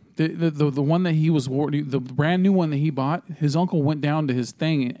that one. The one that he was the brand new one that he bought. His uncle went down to his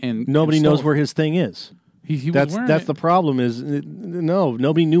thing and nobody knows where his thing is. That's the problem.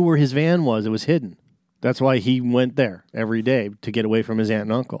 Nobody knew where his van was. It was hidden. That's why he went there every day to get away from his aunt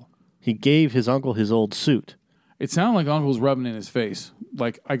and uncle. He gave his uncle his old suit. It sounded like Uncle was rubbing in his face,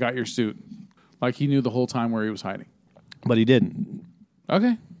 like, "I got your suit," like he knew the whole time where he was hiding. But he didn't.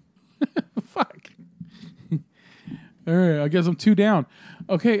 Okay. Fuck. All right, I guess I'm 2 down.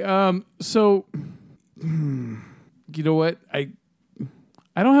 Okay, so you know what? I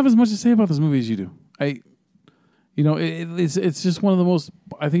don't have as much to say about this movie as you do. It's just one of the most.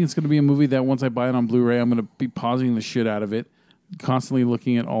 I think it's going to be a movie that once I buy it on Blu-ray, I'm going to be pausing the shit out of it, constantly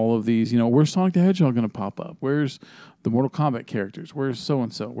looking at all of these. Where's Sonic the Hedgehog going to pop up? Where's the Mortal Kombat characters? Where's so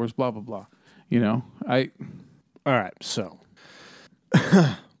and so? Where's blah blah blah? All right, so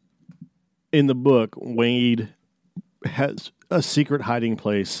in the book, Wade has a secret hiding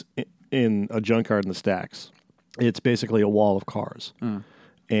place in a junkyard in the stacks. It's basically a wall of cars.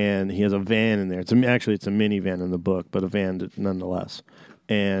 And he has a van in there. It's a minivan in the book, but a van nonetheless.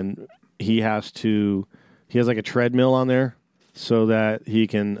 And he has like a treadmill on there so that he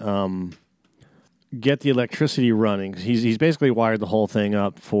can get the electricity running. He's basically wired the whole thing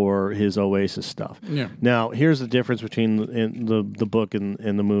up for his Oasis stuff. Yeah. Now, here's the difference between the book and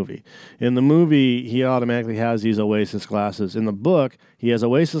the movie. In the movie, he automatically has these Oasis glasses. In the book, he has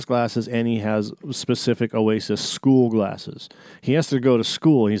Oasis glasses and he has specific Oasis school glasses. He has to go to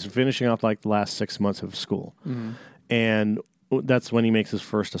school. He's finishing off like the last 6 months of school. Mm-hmm. And that's when he makes his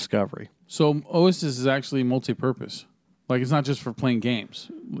first discovery. So Oasis is actually multi-purpose. Like, it's not just for playing games.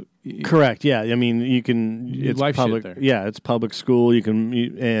 Correct. Yeah. I mean, you can. It's life public. Shit there. Yeah, it's public school.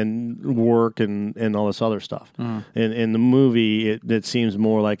 And work and all this other stuff. Uh-huh. And in the movie, it seems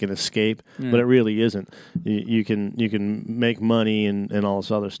more like an escape, but it really isn't. You can make money and all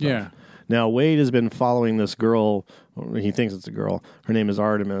this other stuff. Yeah. Now Wade has been following this girl. He thinks it's a girl. Her name is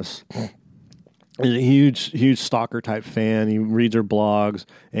Artemis. He's a huge stalker type fan. He reads her blogs,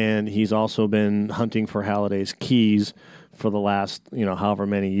 and he's also been hunting for Halliday's keys for the last, however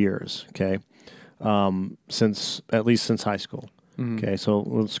many years, okay? Since high school. Mm-hmm. Okay, so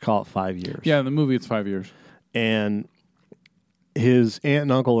let's call it 5 years. Yeah, in the movie it's 5 years. And his aunt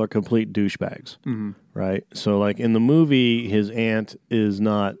and uncle are complete douchebags, right? So, like, in the movie, his aunt is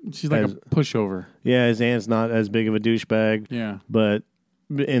not... She's like a pushover. Yeah, his aunt's not as big of a douchebag. Yeah. But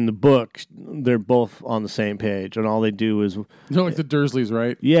in the book, they're both on the same page, and all they do is... They're like the Dursleys,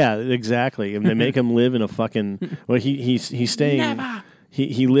 right? Yeah, exactly. And they make him live in a fucking... Well, he's staying... Never.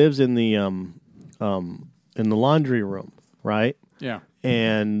 He lives in the laundry room, right? Yeah.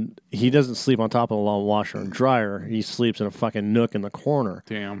 And he doesn't sleep on top of a long washer and dryer. He sleeps in a fucking nook in the corner.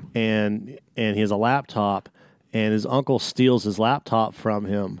 Damn. And he has a laptop, and his uncle steals his laptop from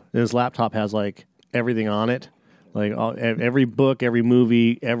him. And his laptop has, like, everything on it. Like every book, every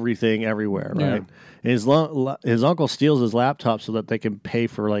movie, everything, everywhere, right? Yeah. And his uncle steals his laptop so that they can pay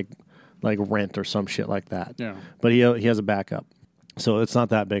for like rent or some shit like that. Yeah. But he has a backup, so it's not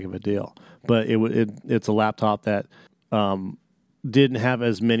that big of a deal. But it's a laptop that didn't have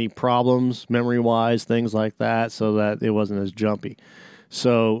as many problems memory wise, things like that, so that it wasn't as jumpy.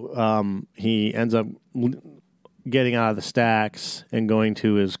 So he ends up getting out of the stacks and going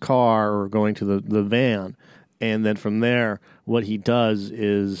to his car or going to the van. And then from there, what he does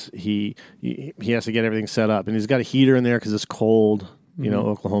is he has to get everything set up, and he's got a heater in there because it's cold,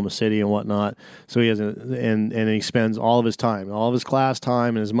 Oklahoma City and whatnot. So he has and he spends all of his time, all of his class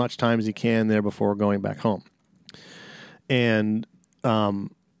time, and as much time as he can there before going back home. And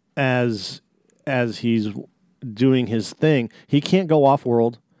as he's doing his thing, he can't go off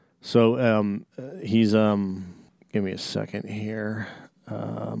world. So he's give me a second here.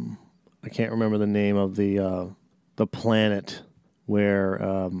 I can't remember the name of the planet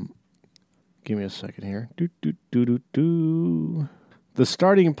where. Give me a second here. The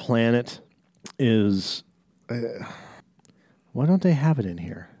starting planet is. Why don't they have it in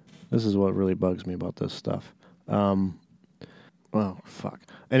here? This is what really bugs me about this stuff. Well, fuck.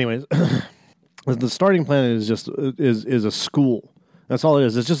 Anyways, the starting planet is just is a school, That's all it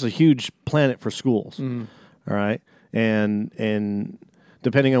is. It's just a huge planet for schools. Mhm. All right, and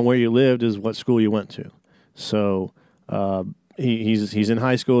depending on where you lived is what school you went to. So he's in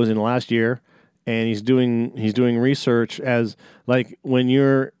high school. He's in the last year, and he's doing research as like when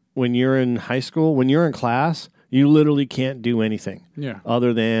you're in high school, when you're in class, you literally can't do anything. Yeah.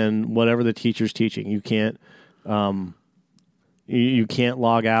 Other than whatever the teacher's teaching, you can't. You can't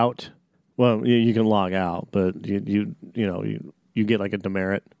log out. Well, you can log out, but you get like a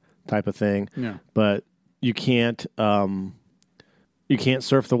demerit type of thing. Yeah. But you can't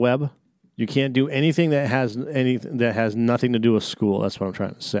surf the web. You can't do anything that has nothing to do with school. That's what I'm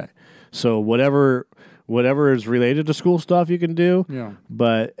trying to say. So whatever is related to school stuff you can do. Yeah.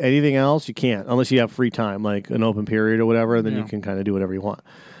 But anything else you can't unless you have free time, like an open period or whatever. And then you can kind of do whatever you want.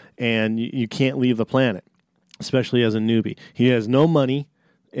 And you can't leave the planet, especially as a newbie. He has no money.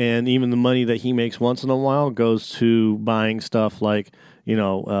 And even the money that he makes once in a while goes to buying stuff like,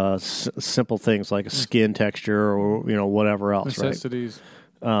 simple things like a skin texture or, whatever else, Necessities.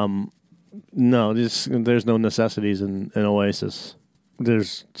 right? No, there's no necessities in Oasis.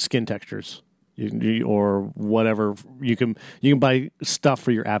 There's skin textures or whatever. You can buy stuff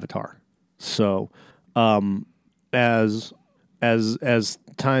for your avatar. So as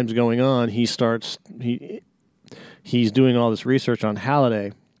time's going on, he's doing all this research on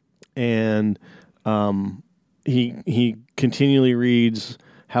Halliday. And he continually reads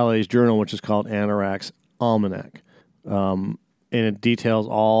Halliday's journal, which is called Anorak's Almanac, and it details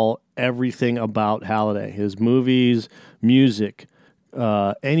everything about Halliday, his movies, music,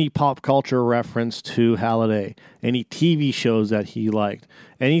 any pop culture reference to Halliday, any TV shows that he liked,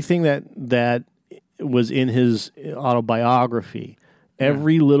 anything that was in his autobiography,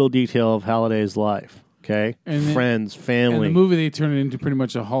 every little detail of Halliday's life. Okay, And friends, family. In the movie, they turn it into pretty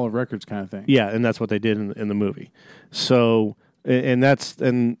much a Hall of Records kind of thing. Yeah, and that's what they did in the movie. So, and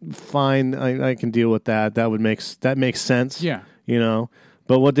fine. I can deal with that. That makes sense. Yeah,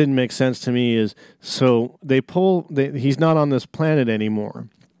 But what didn't make sense to me is so he's not on this planet anymore,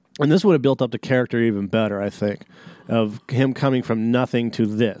 and this would have built up the character even better. I think of him coming from nothing to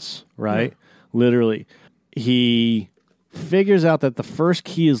this. Right, literally, he figures out that the first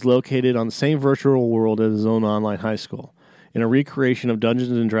key is located on the same virtual world as his own online high school in a recreation of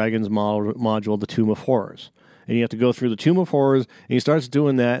Dungeons and Dragons module, The Tomb of Horrors. And you have to go through the Tomb of Horrors, and he starts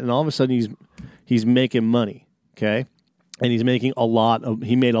doing that, and all of a sudden he's making money, okay? And he made a lot of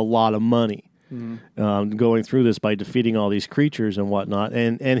money going through this by defeating all these creatures and whatnot,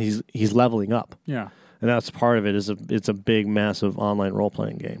 and he's leveling up. Yeah. And that's part of it. It's a big, massive online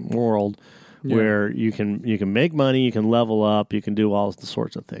role-playing game world. Yeah. Where you can make money, you can level up, you can do all the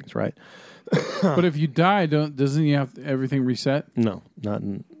sorts of things, right? But if you die, doesn't you have everything reset? No.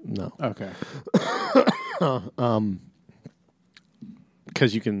 Okay.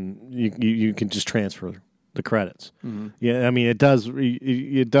 Because you can just transfer the credits. Mm-hmm. Yeah, I mean it does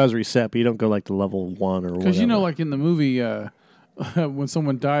reset, but you don't go like to level 1 or whatever. Because like in the movie, when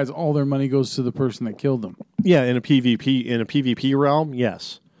someone dies, all their money goes to the person that killed them. Yeah, in a PvP realm,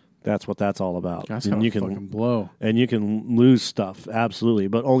 yes. That's what that's all about. That's how you can fucking blow. And you can lose stuff, absolutely,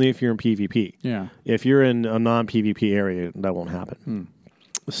 but only if you're in PvP. Yeah. If you're in a non-PvP area, that won't happen.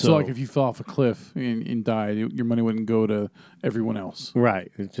 So like if you fell off a cliff and died, your money wouldn't go to everyone else.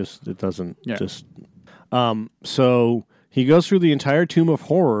 Right. It doesn't just... So he goes through the entire Tomb of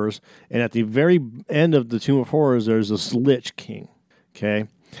Horrors, and at the very end of the Tomb of Horrors, there's this Lich King. Okay?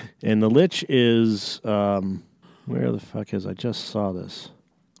 And the Lich is... where the fuck is... I just saw this.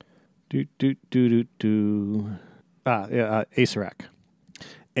 Acerak.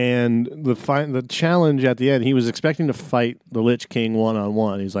 And the challenge at the end, he was expecting to fight the Lich King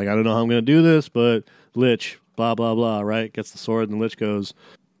one-on-one. He's like, I don't know how I'm going to do this, but Lich, blah, blah, blah, right? Gets the sword, and the Lich goes,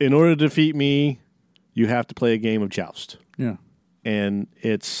 in order to defeat me, you have to play a game of Joust. Yeah. And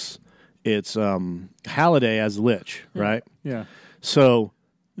it's Halliday as Lich, right? Yeah. So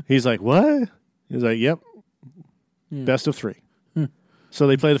he's like, what? He's like, yep. Yeah. Best of 3. So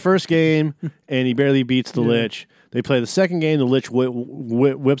they play the first game, and he barely beats the Lich. They play the second game, the Lich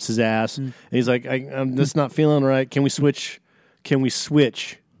whips his ass, and he's like, I'm just not feeling right. Can we switch?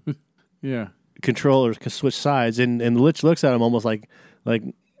 Yeah. Controllers, switch sides. And the Lich looks at him almost like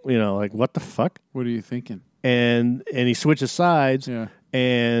what the fuck? What are you thinking? And he switches sides,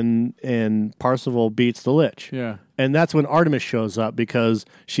 and Parzival beats the Lich. Yeah. And that's when Artemis shows up because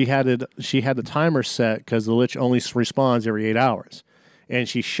she had the timer set because the Lich only respawns every 8 hours. And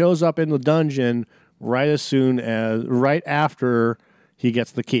she shows up in the dungeon right after he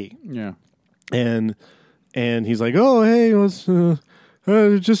gets the key. Yeah. And he's like, oh, hey,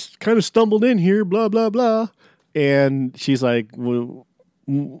 just kind of stumbled in here, blah, blah, blah. And she's like, well,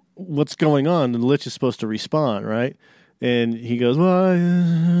 what's going on? And Lich is supposed to respond, right? And he goes,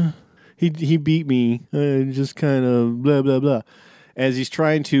 well, he beat me. Just kind of blah, blah, blah. As he's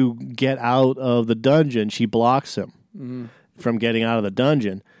trying to get out of the dungeon, she blocks him from getting out of the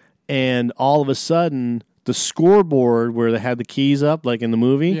dungeon. And all of a sudden, the scoreboard where they had the keys up, like in the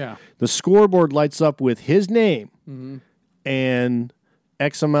movie, the scoreboard lights up with his name and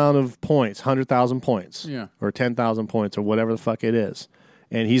X amount of points, 100,000 points, or 10,000 points, or whatever the fuck it is.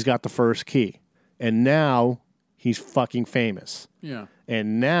 And he's got the first key. And now he's fucking famous. Yeah.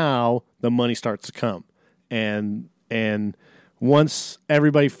 And now the money starts to come. And once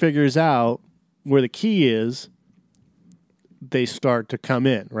everybody figures out where the key is, they start to come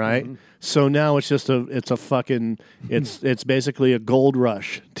in, right? So now it's just it's basically a gold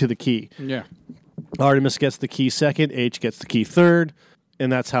rush to the key. Yeah. Artemis gets the key second, H gets the key third,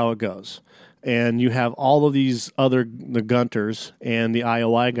 and that's how it goes. And you have all of these the Gunters and the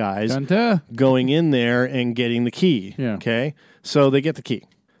IOI guys going in there and getting the key. Yeah. Okay? So they get the key.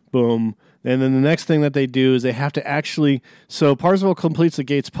 Boom. And then the next thing that they do is they have to actually... So Parzival completes the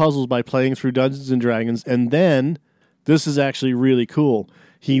gate's puzzles by playing through Dungeons & Dragons, and then, this is actually really cool,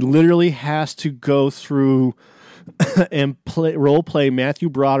 he literally has to go through and role-play Matthew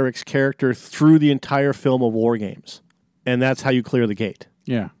Broderick's character through the entire film of War Games. And that's how you clear the gate.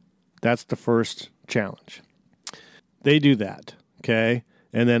 Yeah. That's the first challenge. They do that, okay?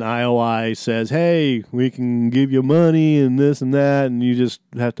 And then IOI says, hey, we can give you money and this and that, and you just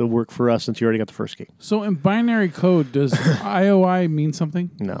have to work for us since you already got the first key. So in binary code, does IOI mean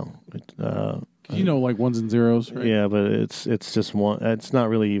something? No. Like ones and zeros, right? Yeah, but it's just one. It's not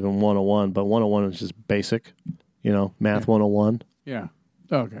really even 101, but 101 is just basic, math 101. Yeah.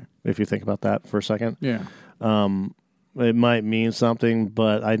 Oh, okay. If you think about that for a second. Yeah. It might mean something,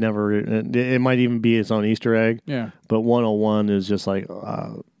 but I never... It might even be its own Easter egg. Yeah. But 101 is just like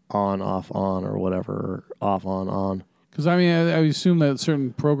on, off, on, or whatever. Off, on. Because, I assume that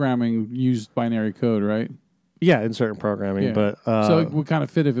certain programming used binary code, right? Yeah, in certain programming. Yeah. But so it would kind of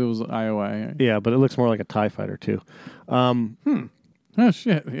fit if it was IOI. Yeah, but it looks more like a TIE fighter, too. Oh,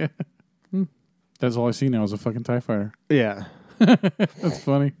 shit. Yeah. That's all I see now is a fucking TIE fighter. Yeah. That's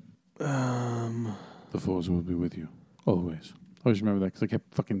funny. The Force will be with you. Always. I always remember that because I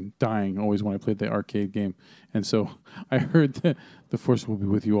kept fucking dying always when I played the arcade game. And so I heard that the Force will be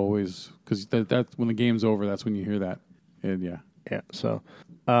with you always because that's when the game's over, that's when you hear that. And yeah. Yeah, so...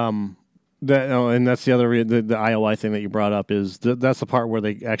 and that's the other... The IOI thing that you brought up is... that's the part where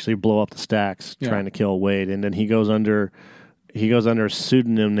they actually blow up the stacks trying to kill Wade. And then he goes under a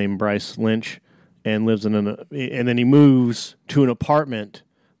pseudonym named Bryce Lynch and lives in and then he moves to an apartment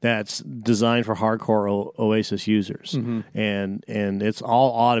that's designed for hardcore Oasis users, and it's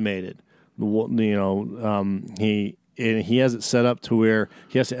all automated. He has it set up to where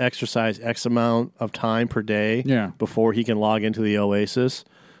he has to exercise X amount of time per day before he can log into the Oasis.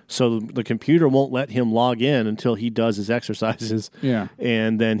 So the computer won't let him log in until he does his exercises,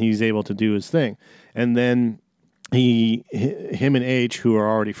 and then he's able to do his thing. And then him and H, who are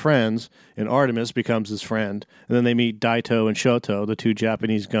already friends, and Artemis becomes his friend, and then they meet Daito and Shoto, the two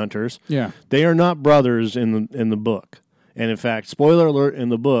Japanese Gunters. Yeah, they are not brothers in the book, and in fact, spoiler alert: in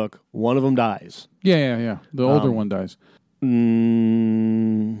the book, one of them dies. Yeah. The older one dies. I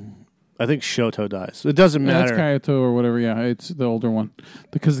think Shoto dies. It doesn't matter. That's Kaito or whatever. Yeah, it's the older one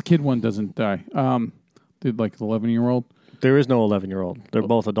because the kid one doesn't die. The 11-year-old. There is no 11-year-old. They're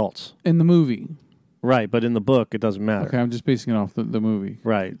both adults in the movie. Right, but in the book, it doesn't matter. Okay, I'm just basing it off the movie.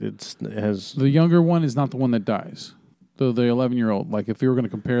 Right, it has... The younger one is not the one that dies. The 11-year-old. Like, if you were going to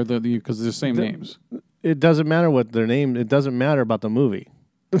compare because they're the same names. It doesn't matter what their name... It doesn't matter about the movie.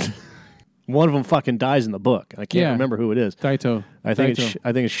 One of them fucking dies in the book. I can't remember who it is. Daito. I think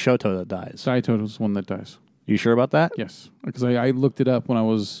it's Shoto that dies. Daito is the one that dies. You sure about that? Yes, because I looked it up when I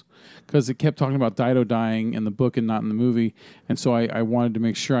was... Because it kept talking about Daito dying in the book and not in the movie, and so I wanted to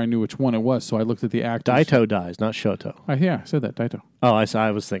make sure I knew which one it was, so I looked at the actors. Daito dies, not Shoto. I said that, Daito. Oh,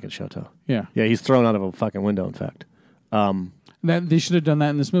 I was thinking Shoto. Yeah. Yeah, he's thrown out of a fucking window, in fact. That they should have done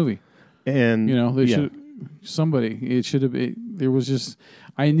that in this movie. And, they should... Somebody. It should have... There was just...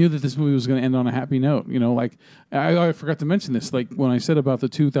 I knew that this movie was going to end on a happy note. I forgot to mention this, like when I said about the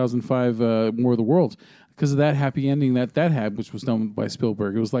 2005 War of the Worlds, because of that happy ending that had, which was done by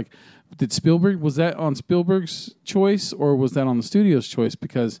Spielberg. It was like, was that on Spielberg's choice or was that on the studio's choice?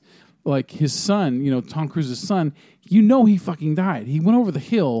 Because like his son, Tom Cruise's son, he fucking died. He went over the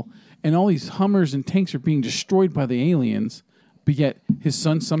hill and all these Hummers and tanks are being destroyed by the aliens, but yet his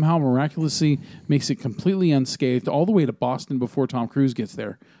son somehow miraculously makes it completely unscathed all the way to Boston before Tom Cruise gets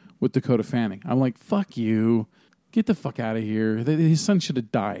there with Dakota Fanning. I'm like, fuck you. Get the fuck out of here. His son should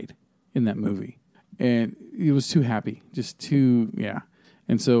have died in that movie. And he was too happy. Just too, yeah.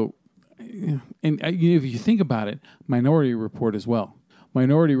 And so, and if you think about it, Minority Report as well.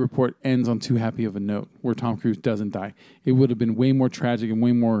 Minority Report ends on too happy of a note where Tom Cruise doesn't die. It would have been way more tragic and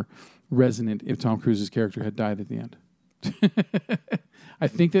way more resonant if Tom Cruise's character had died at the end. I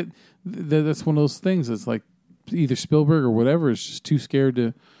think that's one of those things that's like either Spielberg or whatever is just too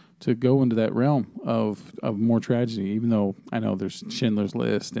scared to go into that realm of more tragedy, even though I know there's Schindler's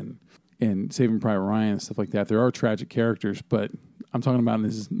List and Saving Private Ryan and stuff like that. There are tragic characters, but I'm talking about in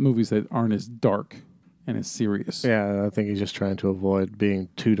these movies that aren't as dark and as serious. Yeah, I think he's just trying to avoid being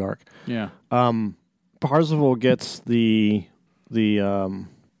too dark. Yeah. Parzival gets the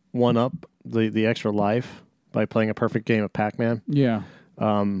one up, the extra life by playing a perfect game of Pac-Man. Yeah.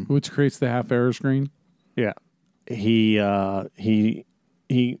 Which creates the half error screen. Yeah. He's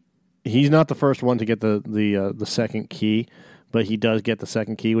not the first one to get the second key, but he does get the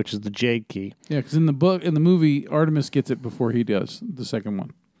second key, which is the Jade key. Yeah, because in the movie, Artemis gets it before he does the second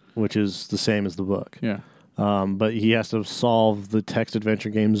one, which is the same as the book. Yeah. But he has to solve the text adventure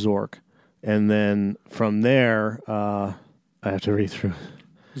game Zork, and then from there, I have to read through.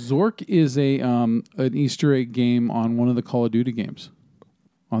 Zork is an Easter egg game on one of the Call of Duty games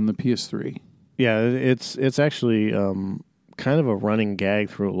on the PS3. Yeah, it's actually kind of a running gag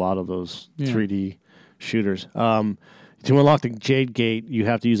through a lot of those 3D shooters. To unlock the Jade Gate, you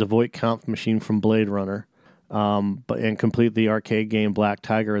have to use a Voight-Kampff machine from Blade Runner, and complete the arcade game Black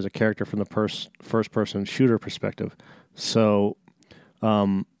Tiger as a character from the first-person shooter perspective. So,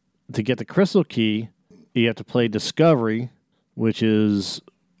 to get the Crystal Key, you have to play Discovery, which is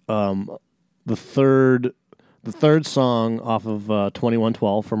the third song off of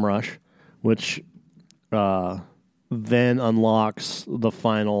 2112 from Rush, which then unlocks the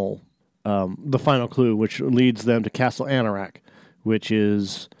final clue, which leads them to Castle Anorak, which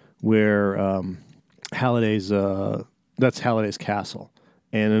is where Halliday's that's Halliday's castle.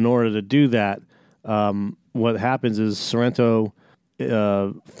 And in order to do that, what happens is Sorrento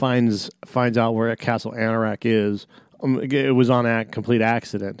finds out where Castle Anorak is. It was on complete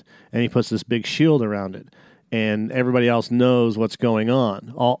accident, and he puts this big shield around it. And everybody else knows what's going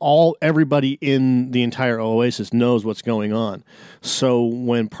on. Everybody in the entire Oasis knows what's going on. So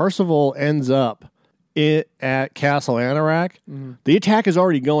when Percival ends up at Castle Anorak, the attack is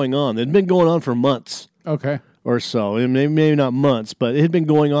already going on. It had been going on for months. Okay. Or so. And maybe not months, but it had been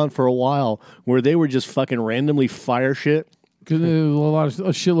going on for a while where they were just fucking randomly fire shit. Because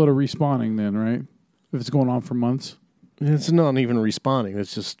a shitload of respawning then, right? If it's going on for months. It's not even respawning.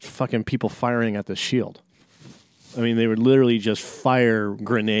 It's just fucking people firing at the shield. I mean, they would literally just fire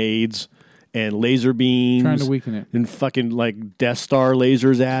grenades and laser beams, trying to weaken it, and fucking like Death Star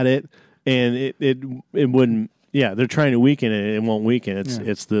lasers at it, and it wouldn't. Yeah, they're trying to weaken it. It won't weaken. It's an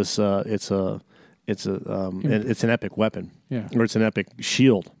epic weapon. Yeah, or it's an epic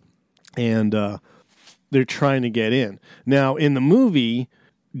shield, and they're trying to get in. Now, in the movie,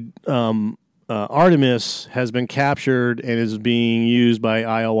 Artemis has been captured and is being used by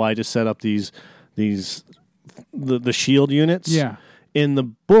IOI to set up these. The shield units. Yeah. In the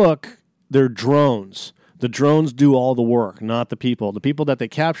book, they're drones. The drones do all the work, not the people. The people that they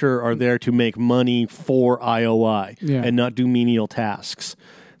capture are there to make money for IOI and not do menial tasks.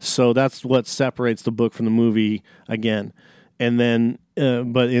 So that's what separates the book from the movie again. And then,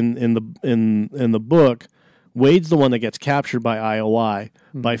 but in the book, Wade's the one that gets captured by IOI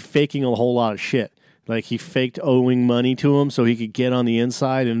by faking a whole lot of shit. Like, he faked owing money to him so he could get on the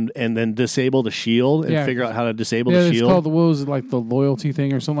inside and then disable the shield and figure out how to disable the shield. It's called, what was it, like the loyalty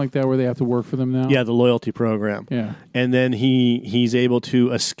thing or something like that, where they have to work for them now? Yeah, the loyalty program. Yeah. And then he's able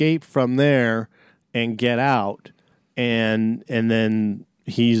to escape from there and get out, and then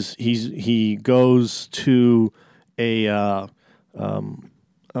he goes to a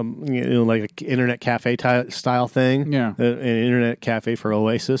like an internet cafe style thing. Yeah. An internet cafe for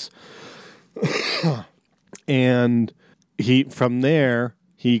Oasis. And from there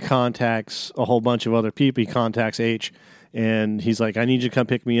he contacts a whole bunch of other people. He contacts H, and he's like, "I need you to come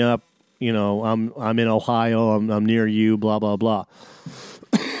pick me up. You know, I'm in Ohio. I'm near you. Blah blah blah."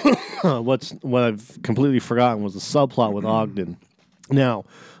 What I've completely forgotten was the subplot with Ogden. Now,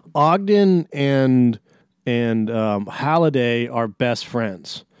 Ogden and Halliday are best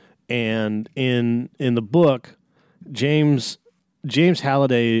friends, and in the book, James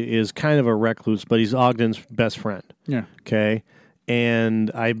Halliday is kind of a recluse, but he's Ogden's best friend. Yeah. Okay.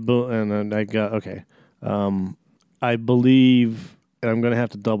 I believe, and I'm going to have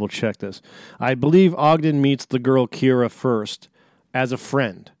to double check this. I believe Ogden meets the girl Kira first as a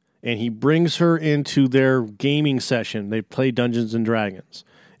friend and he brings her into their gaming session. They play Dungeons and Dragons,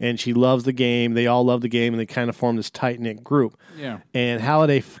 and she loves the game. They all love the game, and they kind of form this tight-knit group. Yeah. And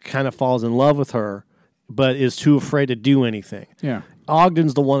Halliday kind of falls in love with her, but is too afraid to do anything. Yeah.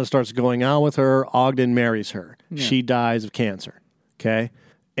 Ogden's the one that starts going out with her. Ogden marries her. Yeah. She dies of cancer. Okay?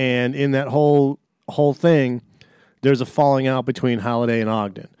 And in that whole thing, there's a falling out between Halliday and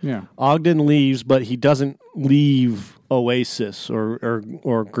Ogden. Yeah. Ogden leaves, but he doesn't leave Oasis or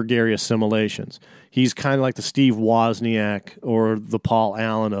Gregarious Simulations. He's kind of like the Steve Wozniak or the Paul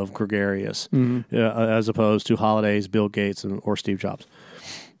Allen of Gregarious, as opposed to Holliday's Bill Gates or Steve Jobs.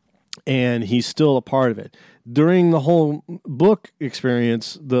 And he's still a part of it. During the whole book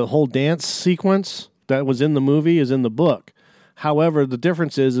experience, the whole dance sequence that was in the movie is in the book. However, the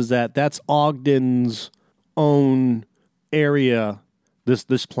difference is that that's Ogden's own area.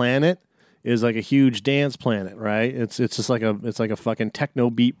 This planet is like a huge dance planet, right? It's just like a fucking techno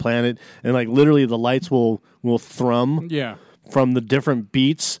beat planet, and like literally the lights will thrum from the different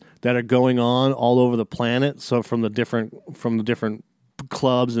beats that are going on all over the planet. So from the different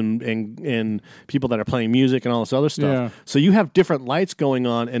clubs and people that are playing music and all this other stuff. Yeah. So you have different lights going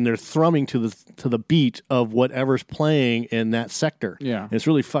on, and they're thrumming to the beat of whatever's playing in that sector. Yeah. It's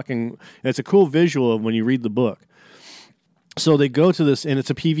really fucking. It's a cool visual when you read the book. So they go to this, and it's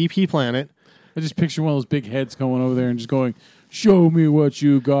a PvP planet. I just picture one of those big heads going over there and just going, "Show me what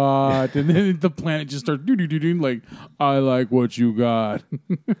you got," and then the planet just starts do like, "I like what you got."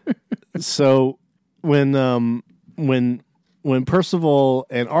 So when Percival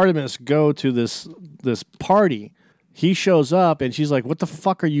and Artemis go to this party, he shows up and she's like, "What the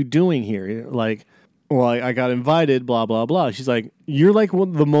fuck are you doing here?" Like, "Well, I got invited, blah, blah, blah." She's like, "You're like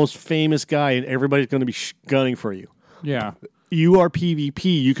the most famous guy and everybody's going to be gunning for you. Yeah. You are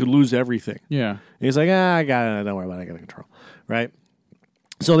PvP. You could lose everything." Yeah. And he's like, "I got it. Don't worry about it. I got control." Right?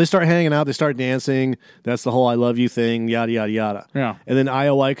 So they start hanging out. They start dancing. That's the whole I love you thing, yada, yada, yada. Yeah. And then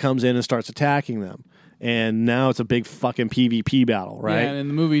IOI comes in and starts attacking them. And now it's a big fucking PvP battle, right? Yeah, and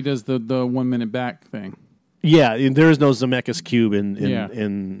the movie does the 1 minute back thing. Yeah, there is no Zemeckis cube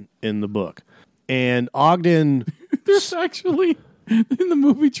in the book. And Ogden... There's actually, in the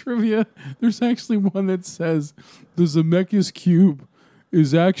movie trivia, there's actually one that says the Zemeckis cube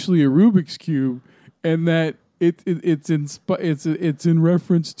is actually a Rubik's cube, and that it's in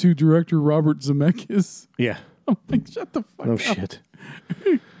reference to director Robert Zemeckis. Yeah. I'm like, shut the fuck up. No shit.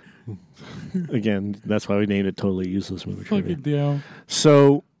 Again, that's why we named it Totally Useless Movie Trivia. Fucking down.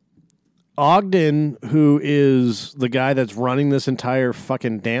 So Ogden, who is the guy that's running this entire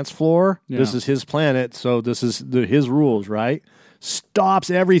fucking dance floor, this is his planet, so this is his rules, right? Stops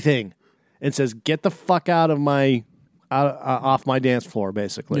everything and says, "Get the fuck out of off my dance floor,"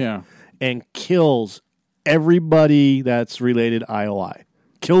 basically. Yeah. And kills everybody that's related IOI.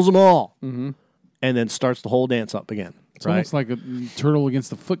 Kills them all. Mm-hmm. And then starts the whole dance up again. It's almost like a turtle against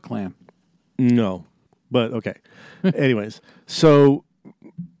the Foot Clan. No, but okay. Anyways, so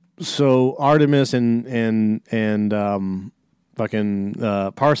Artemis and fucking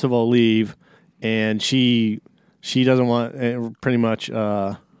Parzival leave, and she doesn't want pretty much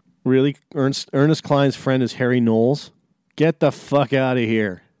really Ernest Cline's friend is Harry Knowles. Get the fuck out of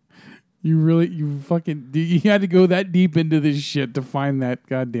here. You had to go that deep into this shit to find that.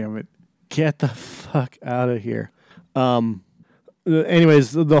 God damn it. Get the fuck out of here.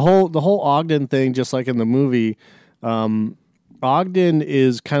 Anyways, the whole Ogden thing, just like in the movie, Ogden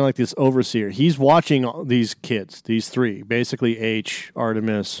is kind of like this overseer. He's watching these kids, these three, basically H,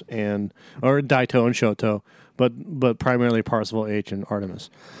 Artemis, or Daito and Shoto, but primarily Parzival, H, and Artemis.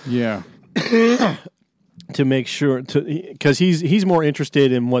 Yeah. To make sure, because he's more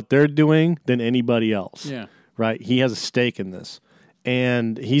interested in what they're doing than anybody else. Yeah. Right? He has a stake in this.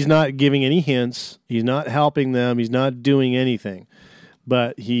 And he's not giving any hints. He's not helping them. He's not doing anything.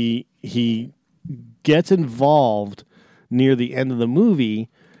 But he gets involved near the end of the movie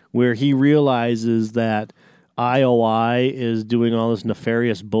where he realizes that IOI is doing all this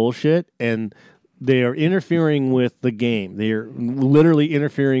nefarious bullshit, and they are interfering with the game. They are literally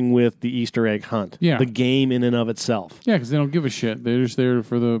interfering with the Easter egg hunt. Yeah. The game in and of itself. Yeah, because they don't give a shit. They're just there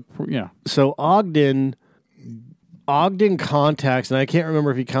for the... Yeah. So Ogden contacts, and I can't remember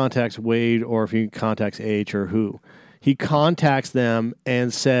if he contacts Wade or if he contacts H or who. He contacts them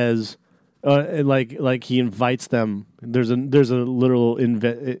and says, like he invites them. There's a literal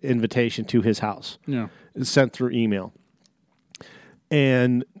invitation to his house. Yeah, it's sent through email,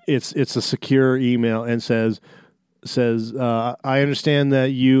 and it's a secure email and says, I understand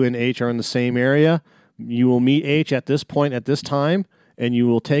that you and H are in the same area. You will meet H at this point at this time, and you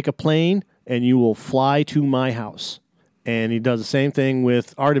will take a plane and you will fly to my house. And he does the same thing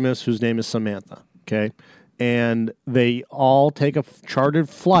with Artemis, whose name is Samantha. Okay. And they all take a chartered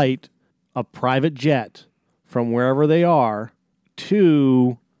flight, a private jet, from wherever they are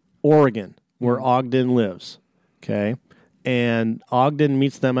to Oregon, where Ogden lives. Okay. And Ogden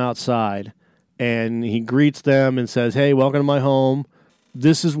meets them outside, and he greets them and says, hey, welcome to my home.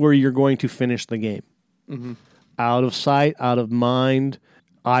 This is where you're going to finish the game. Mm-hmm. Out of sight, out of mind.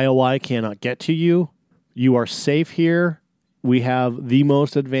 IOI cannot get to you. You are safe here. We have the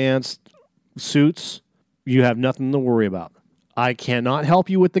most advanced suits. You have nothing to worry about. I cannot help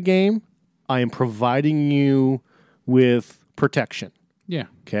you with the game. I am providing you with protection. Yeah.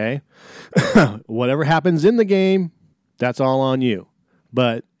 Okay? Whatever happens in the game, that's all on you.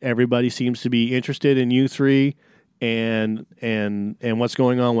 But everybody seems to be interested in you three and what's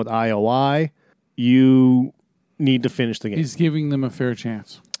going on with IOI. You need to finish the game. He's giving them a fair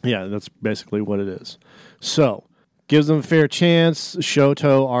chance. Yeah, that's basically what it is. So, gives them a fair chance.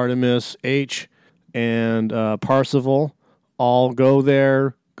 Shoto, Artemis, H, and Parzival all go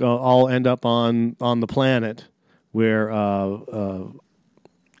there. All end up on the planet where the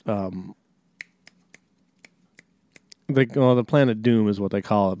planet Doom is what they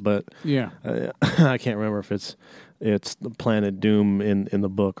call it, but yeah, I can't remember if it's the planet Doom in the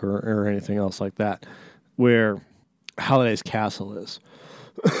book or anything else like that, where Halliday's castle is.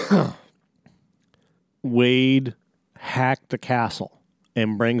 Wade hacked the castle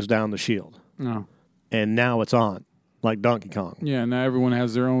and brings down the shield. No. And now it's on, like Donkey Kong. Yeah, now everyone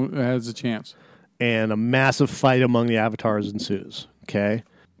has a chance. And a massive fight among the avatars ensues. Okay?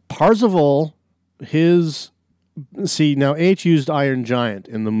 Parzival, now H used Iron Giant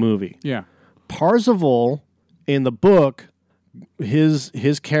in the movie. Yeah. Parzival, in the book,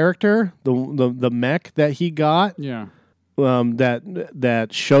 his character, the mech that he got, yeah, that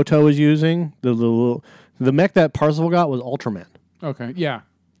Shoto was using, the mech that Parzival got was Ultraman. Okay, yeah.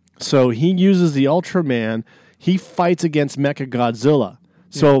 So he uses the Ultraman. He fights against Mechagodzilla.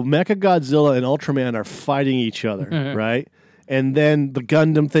 So Mechagodzilla and Ultraman are fighting each other, right? And then the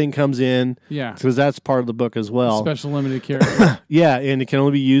Gundam thing comes in. Yeah. Because that's part of the book as well. Special limited character. Yeah, and it can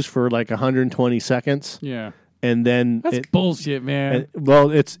only be used for like 120 seconds. Yeah. And then that's bullshit, man.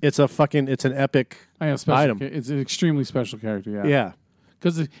 It's an epic item. It's an extremely special character, yeah. Yeah.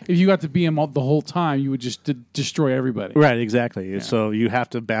 Because if you got to be him the whole time, you would just destroy everybody. Right, exactly. Yeah. So you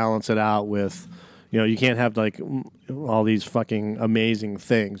have to balance it out with, you can't have like all these fucking amazing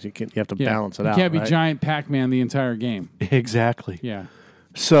things. You have to balance it out. You can't be right? giant Pac-Man the entire game. Exactly. Yeah.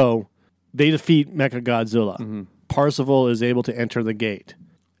 So they defeat Mechagodzilla. Mm-hmm. Parzival is able to enter the gate.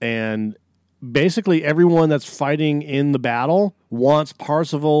 And basically everyone that's fighting in the battle wants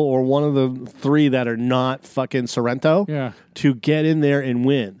Parzival or one of the three that are not fucking Sorrento to get in there and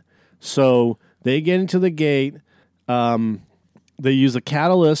win. So they get into the gate. They use a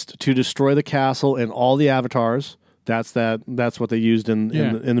catalyst to destroy the castle and all the avatars. That's what they used in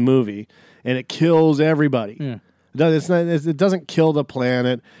the movie, and it kills everybody. Yeah. It doesn't kill the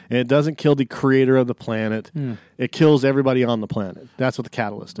planet, and it doesn't kill the creator of the planet. Yeah. It kills everybody on the planet. That's what the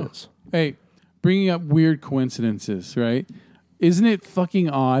catalyst is. Hey, bringing up weird coincidences, right? Isn't it fucking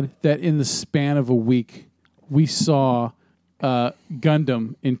odd that in the span of a week we saw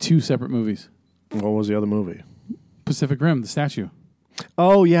Gundam in 2 separate movies? What was the other movie? Pacific Rim, the statue.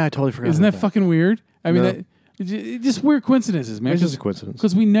 Oh yeah, I totally forgot. Isn't about that fucking weird? I mean, just weird coincidences, man. It's just a coincidence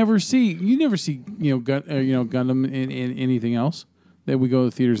because you never see Gundam in anything else that we go to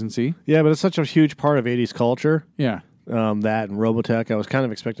the theaters and see. Yeah, but it's such a huge part of 80s culture. Yeah. That and Robotech. I was kind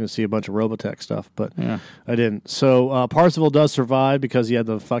of expecting to see a bunch of Robotech stuff, but yeah. I didn't. So Parzival does survive because he had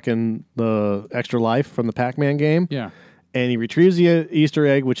the extra life from the Pac-Man game. Yeah. And he retrieves the Easter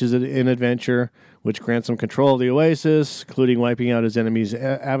egg, which is an adventure, which grants him control of the Oasis, including wiping out his enemies'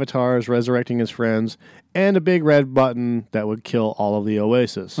 avatars, resurrecting his friends, and a big red button that would kill all of the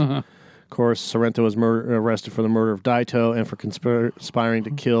Oasis. Uh-huh. Of course, Sorrento was arrested for the murder of Daito and for conspiring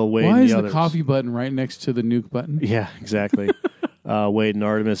to kill Wade Why and is the the others. coffee button right next to the nuke button? Yeah, exactly. Wade and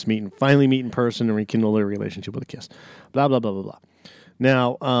Artemis finally meet in person and rekindle their relationship with a kiss. Blah, blah, blah, blah, blah.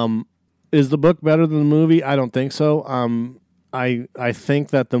 Now, is the book better than the movie? I don't think so. I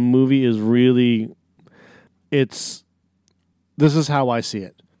think that the movie is really... This is how I see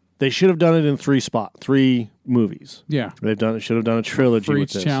it. They should have done it in 3 movies. Yeah. Should have done a trilogy for with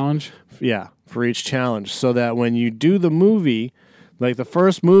each this. challenge. Yeah, for each challenge, so that when you do the movie, like the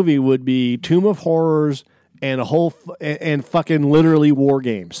first movie would be Tomb of Horrors and and fucking literally War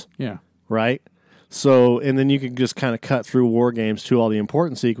Games. Yeah. Right? So, and then you can just kind of cut through War Games to all the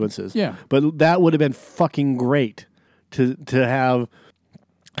important sequences. Yeah. But that would have been fucking great to have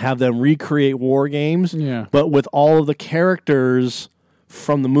have them recreate war games, Yeah. but with all of the characters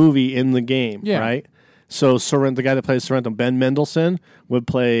from the movie in the game, Yeah. right? So the guy that plays Sorrento, Ben Mendelsohn, would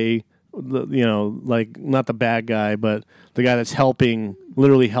play, like not the bad guy, but the guy that's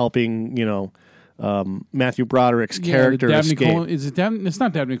literally helping, Matthew Broderick's character Dabney escape. Coleman, is it It's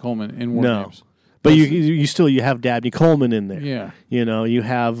not Dabney Coleman in War No. Games. But you have Dabney Coleman in there. Yeah. You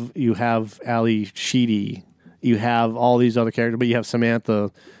have Ali Sheedy. You have all these other characters, but you have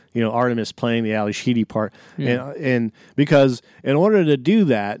Samantha, Artemis playing the Ali Sheedy part. Yeah. And because in order to do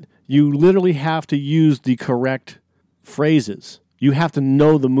that, you literally have to use the correct phrases. You have to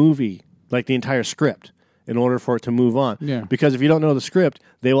know the movie, like the entire script, in order for it to move on. Yeah. Because if you don't know the script,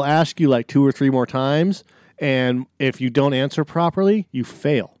 they will ask you like 2 or 3 more times, and if you don't answer properly, you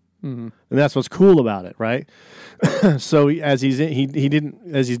fail. Mm-hmm. And that's what's cool about it, right? So as he's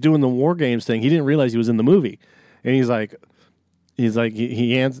doing the war games thing, he didn't realize he was in the movie, and he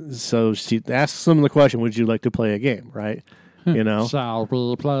answers. So she asks him the question, "Would you like to play a game?" Right? Shall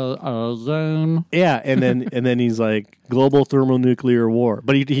we play a game? Yeah, and then he's like, "Global thermonuclear war,"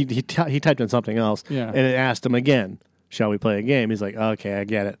 but he typed in something else, Yeah. and it asked him again, "Shall we play a game?" He's like, "Okay, I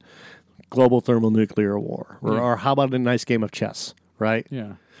get it. Global thermonuclear war, or how about a nice game of chess?" Right?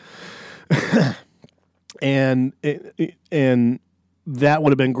 Yeah. and that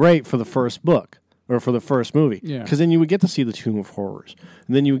would have been great for the first book or for the first movie, Yeah. because then you would get to see the Tomb of Horrors,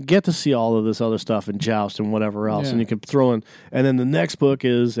 and then you would get to see all of this other stuff and Joust and whatever else, Yeah. and you could throw in, and then the next book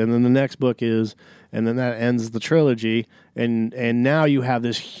is, and then the next book is, and then that ends the trilogy, and now you have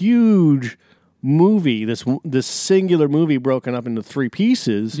this huge movie, this singular movie broken up into 3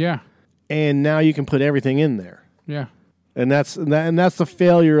 pieces, Yeah. and now you can put everything in there. Yeah. And that's the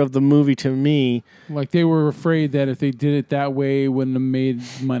failure of the movie to me. Like they were afraid that if they did it that way, it wouldn't have made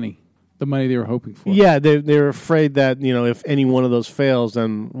money, the money they were hoping for. Yeah, they're afraid that if any one of those fails,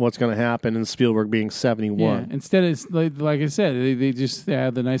 then what's going to happen? And Spielberg being 71. Yeah. Instead, it's like I said, they just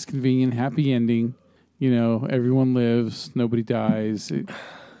have the nice, convenient, happy ending. Everyone lives, nobody dies.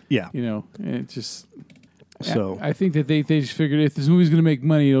 Yeah. It just. So I think that they just figured if this movie's going to make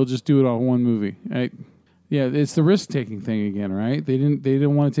money, it'll just do it on one movie. Yeah, it's the risk taking thing again, right? They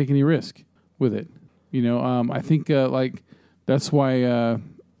didn't want to take any risk with it. I think that's why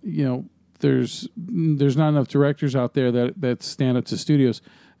there's not enough directors out there that stand up to studios.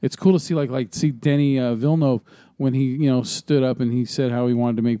 It's cool to see see Denis Villeneuve when he stood up and he said how he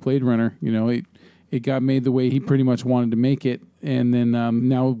wanted to make Blade Runner. It got made the way he pretty much wanted to make it, and then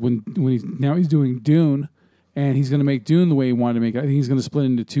now he's doing Dune, and he's going to make Dune the way he wanted to make it. I think he's going to split it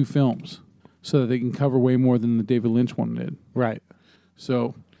into 2 films, so that they can cover way more than the David Lynch one did. Right.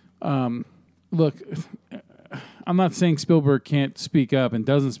 So, look, I'm not saying Spielberg can't speak up and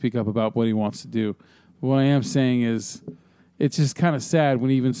doesn't speak up about what he wants to do. But what I am saying is it's just kind of sad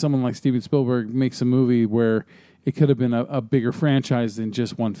when even someone like Steven Spielberg makes a movie where it could have been a bigger franchise than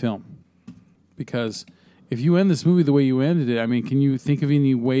just one film. Because if you end this movie the way you ended it, I mean, can you think of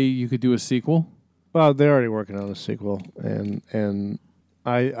any way you could do a sequel? Well, they're already working on a sequel, and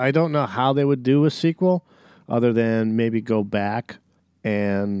I don't know how they would do a sequel other than maybe go back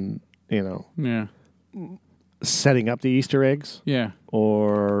and, Yeah. setting up the Easter eggs. Yeah.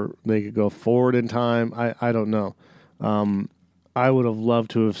 Or they could go forward in time. I don't know. I would have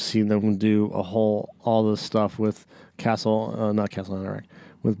loved to have seen them do all this stuff with not Castle Anorak,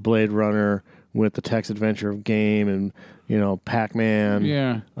 with Blade Runner, with the Text Adventure of Game, and, Pac-Man.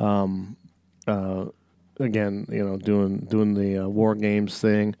 Yeah. Again, doing the war games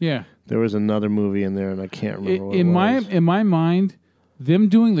thing. Yeah. There was another movie in there, and I can't remember what it was. In my mind, them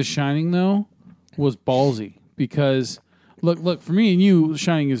doing The Shining though was ballsy because look for me and you,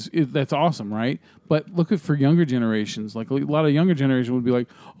 Shining is that's awesome, right? But look at for younger generations, like a lot of younger generation would be like,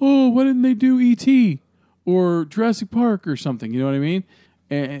 oh, why didn't they do E.T. or Jurassic Park or something? You know what I mean?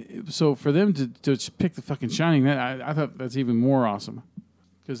 And so for them to just pick the fucking Shining, I thought that's even more awesome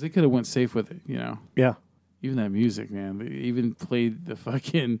because they could have went safe with it, Yeah. Even that music, man. They even played the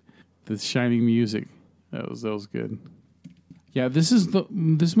Shining music. That was good. Yeah,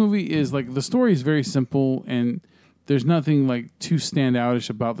 this movie is like the story is very simple and there's nothing like too standoutish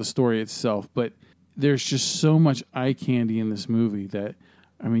about the story itself, but there's just so much eye candy in this movie that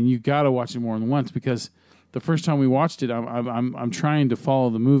you got to watch it more than once because the first time we watched it, I'm trying to follow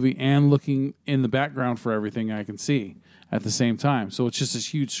the movie and looking in the background for everything I can see at the same time. So it's just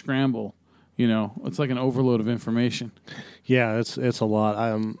this huge scramble. It's like an overload of information. Yeah, it's a lot.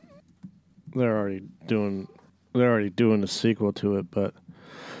 They're already doing a sequel to it, but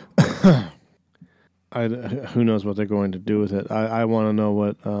who knows what they're going to do with it. I want to know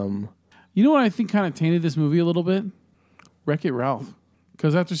what. You know what I think kind of tainted this movie a little bit? Wreck-It Ralph.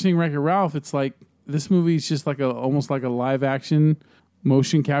 Because after seeing Wreck-It Ralph, it's like this movie is just like almost like a live action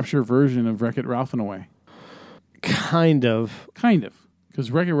motion capture version of Wreck-It Ralph in a way. Kind of. Because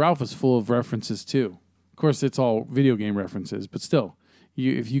Wreck-It Ralph is full of references too. Of course, it's all video game references, but still,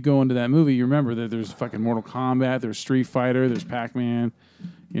 if you go into that movie, you remember that there's fucking Mortal Kombat, there's Street Fighter, there's Pac-Man,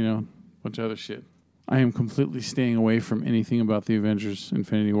 a bunch of other shit. I am completely staying away from anything about the Avengers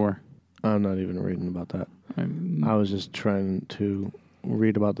Infinity War. I'm not even reading about that. I was just trying to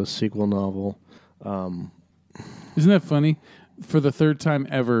read about the sequel novel. Isn't that funny? For the third time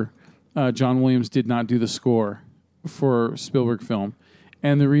ever, John Williams did not do the score for Spielberg film.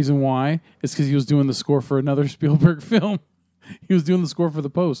 And the reason why is because he was doing the score for another Spielberg film. He was doing the score for The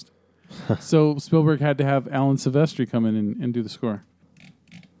Post. So Spielberg had to have Alan Silvestri come in and do the score.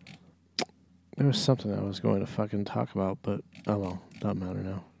 There was something I was going to fucking talk about, but oh well, doesn't matter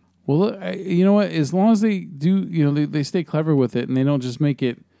now. Well, you know what? As long as they do, they stay clever with it and they don't just make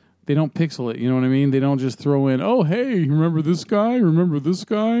it, they don't pixel it, you know what I mean? They don't just throw in, oh, hey, remember this guy? Remember this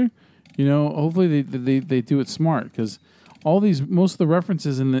guy? Hopefully they do it smart because most of the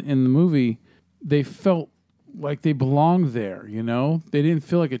references in the movie, they felt like they belonged there, They didn't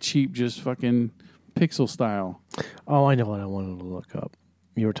feel like a cheap, just fucking pixel style. Oh, I know what I wanted to look up.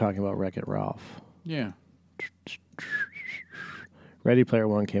 You were talking about Wreck-It Ralph. Yeah. Ready Player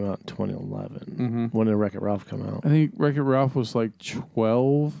One came out in 2011. Mm-hmm. When did Wreck-It Ralph come out? I think Wreck-It Ralph was like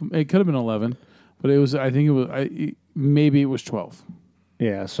 12. It could have been 11, but maybe it was 12.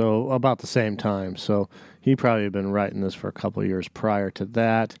 Yeah, so about the same time. So he probably had been writing this for a couple of years prior to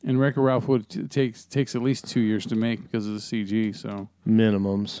that. And Wreck-It Ralph takes at least 2 years to make because of the CG. So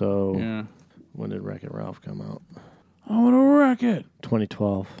minimum. So yeah. When did Wreck-It Ralph come out? I want to wreck it.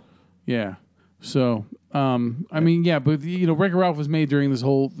 2012. Yeah. So but Wreck-It Ralph was made during this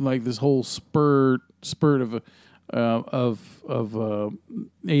whole spurt of 80s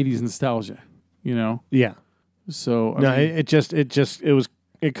nostalgia. Yeah. So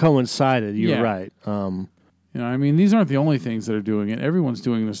it coincided. You're right. These aren't the only things that are doing it. Everyone's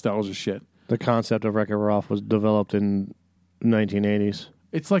doing nostalgia shit. The concept of Wreck-It Ralph was developed in 1980s.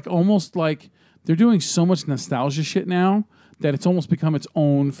 It's like almost like they're doing so much nostalgia shit now that it's almost become its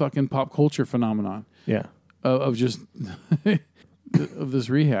own fucking pop culture phenomenon. Yeah. Of just of this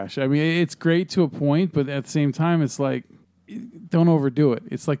rehash. I mean, it's great to a point, but at the same time, it's like, don't overdo it.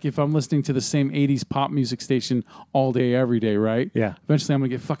 It's like if I'm listening to the same 80s pop music station all day, every day, right? Yeah. Eventually, I'm going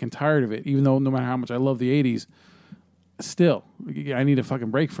to get fucking tired of it, even though no matter how much I love the 80s, still, I need a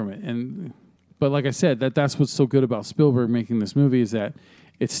fucking break from it. But like I said, that's what's so good about Spielberg making this movie is that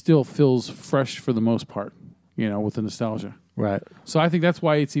it still feels fresh for the most part, with the nostalgia. Right. So I think that's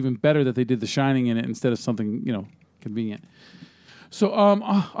why it's even better that they did The Shining in it instead of something, convenient. So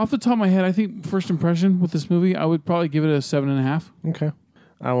off the top of my head, I think first impression with this movie, I would probably give it a 7.5. Okay.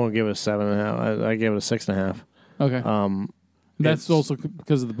 I won't give it a 7.5. I gave it a 6.5. Okay. That's also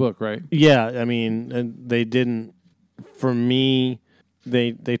because of the book, right? Yeah. I mean, they didn't, for me,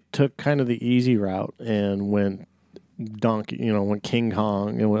 they took kind of the easy route and went went King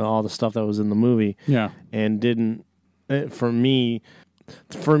Kong and went all the stuff that was in the movie. Yeah. And didn't, for me,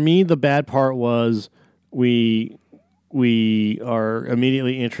 the bad part was we are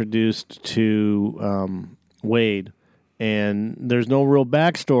immediately introduced to Wade, and there's no real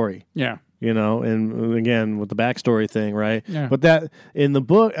backstory. Yeah. And again, with the backstory thing, right? Yeah. But that, in the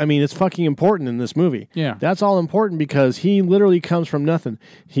book, I mean, it's fucking important in this movie. Yeah. That's all important because he literally comes from nothing.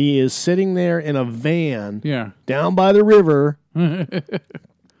 He is sitting there in a van down by the river,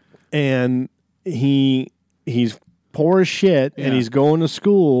 and he's poor as shit, and he's going to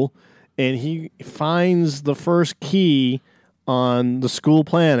school, and he finds the first key on the school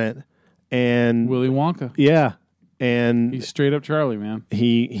planet, and Willy Wonka. Yeah. And he's straight up Charlie, man.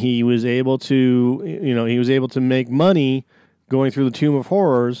 He was able to make money going through the Tomb of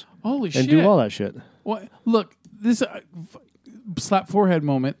Horrors. Holy and shit. do all that shit. Well, look, this slap forehead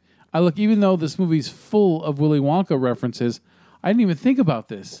moment. Even though this movie's full of Willy Wonka references, I didn't even think about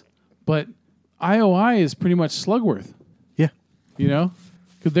this. But IOI is pretty much Slugworth. Yeah.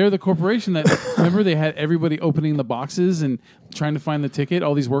 Because they're the corporation that, remember, they had everybody opening the boxes and trying to find the ticket,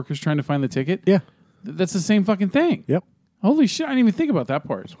 all these workers trying to find the ticket? Yeah. That's the same fucking thing. Yep. Holy shit, I didn't even think about that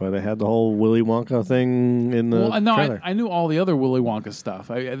part. That's why they had the whole Willy Wonka thing in the trailer. I knew all the other Willy Wonka stuff.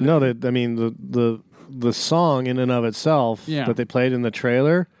 The song in and of itself that they played in the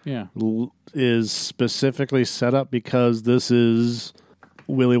trailer is specifically set up because this is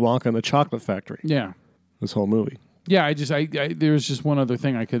Willy Wonka and the Chocolate Factory. Yeah. This whole movie. Yeah, there was just one other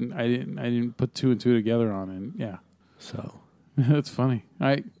thing I didn't put two and two together on, and yeah. So that's funny.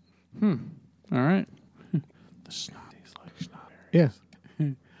 All right. The snotties like snotberries. Yeah.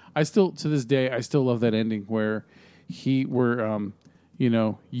 I still to this day I still love that ending where you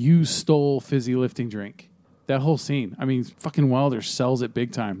stole fizzy lifting drink. That whole scene. I mean, fucking Wilder sells it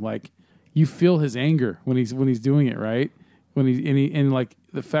big time. Like, you feel his anger when he's doing it, right? And like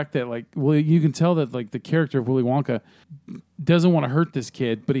the fact that like, well, you can tell that like the character of Willy Wonka doesn't want to hurt this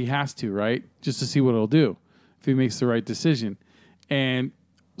kid, but he has to, right? Just to see what it'll do if he makes the right decision. And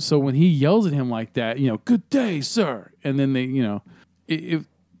so when he yells at him like that, good day, sir. And then they, it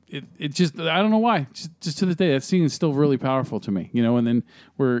just, I don't know why. Just to this day, that scene is still really powerful to me, And then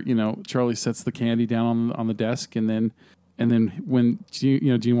where, Charlie sets the candy down on the desk, and then when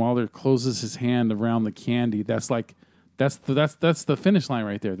Gene Wilder closes his hand around the candy, that's the finish line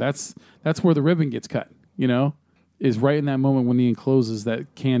right there. That's where the ribbon gets cut. Is right in that moment when he encloses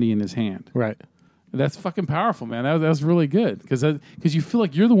that candy in his hand. Right. That's fucking powerful, man. That was really good because you feel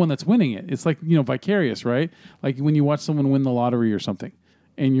like you're the one that's winning it. It's like vicarious, right? Like when you watch someone win the lottery or something,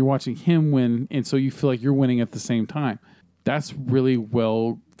 and you're watching him win, and so you feel like you're winning at the same time. That's really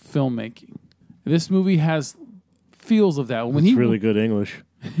well filmmaking. This movie has feels of that. It's really good English.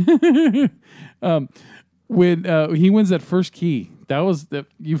 When he wins that first key,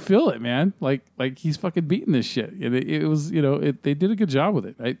 you feel it, man. Like he's fucking beating this shit. And it was, they did a good job with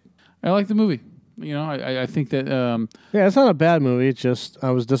it. I like the movie. I think that. It's not a bad movie. It's just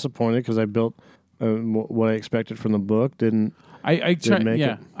I was disappointed because I built what I expected from the book. Didn't make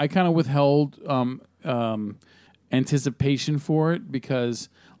it. I kind of withheld anticipation for it because,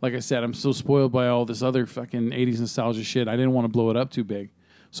 like I said, I'm so spoiled by all this other fucking 80s nostalgia shit. I didn't want to blow it up too big.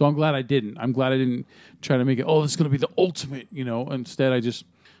 So I'm glad I didn't. I'm glad I didn't try to make it, this is going to be the ultimate, Instead,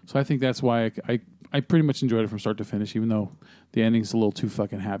 so I think that's why I pretty much enjoyed it from start to finish, even though the ending's a little too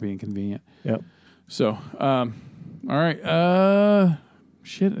fucking happy and convenient. Yep. So, all right.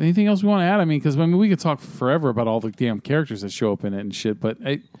 Shit, anything else we want to add? Because we could talk forever about all the damn characters that show up in it and shit, but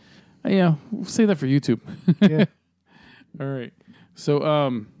we'll save that for YouTube. Yeah. All right. So,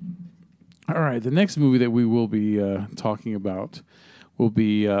 all right. The next movie that we will be talking about will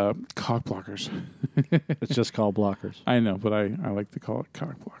be Cock Blockers. It's just called Blockers. I know, but I like to call it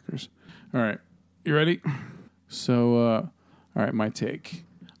Cock Blockers. All right. You ready? So, all right, my take.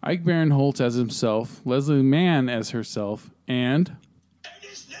 Ike Barinholtz as himself, Leslie Mann as herself, and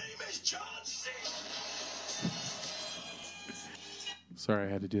his name is John C. Sorry,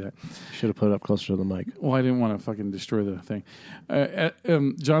 I had to do that. Should have put it up closer to the mic. Well, I didn't want to fucking destroy the thing.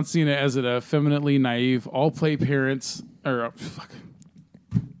 John Cena as an effeminately naive, all-play parents... I'm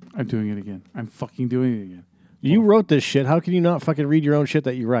doing it again. I'm fucking doing it again. You wrote this shit. How can you not fucking read your own shit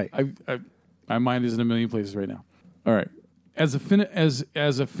that you write? My mind is in a million places right now. All right. As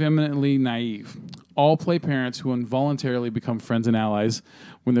effeminately naive, all-play parents who involuntarily become friends and allies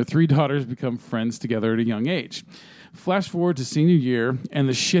when their 3 daughters become friends together at a young age. Flash forward to senior year, and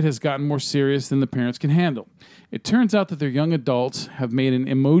the shit has gotten more serious than the parents can handle. It turns out that their young adults have made an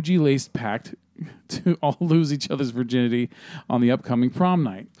emoji-laced pact to all lose each other's virginity on the upcoming prom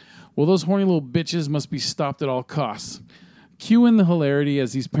night. Well, those horny little bitches must be stopped at all costs. Cue in the hilarity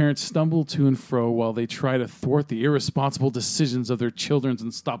as these parents stumble to and fro while they try to thwart the irresponsible decisions of their children's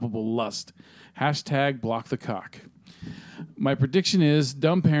unstoppable lust. # block the cock. My prediction is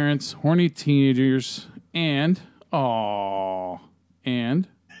dumb parents, horny teenagers, and... Name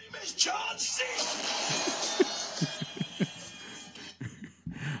is John C.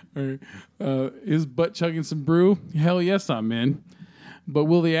 Is butt chugging some brew? Hell yes, I'm in. But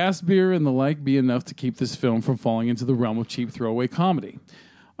will the ass beer and the like be enough to keep this film from falling into the realm of cheap throwaway comedy?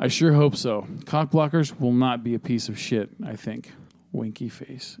 I sure hope so. Cock Blockers will not be a piece of shit, I think. Winky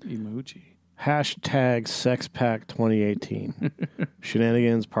face emoji. # SexPack 2018.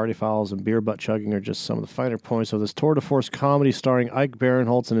 Shenanigans, party fouls, and beer butt chugging are just some of the finer points of this tour de force comedy starring Ike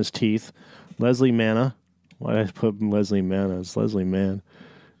Barinholtz in his teeth, Leslie Mann. Why did I put Leslie Mann as Leslie Mann?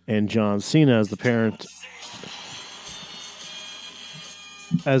 And John Cena as the parents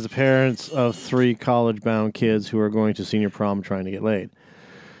of 3 college-bound kids who are going to senior prom trying to get laid.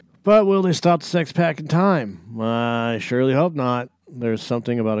 But will they stop the sex pack in time? I surely hope not. There's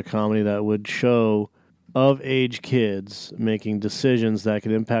something about a comedy that would show of-age kids making decisions that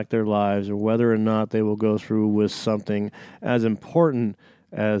could impact their lives or whether or not they will go through with something as important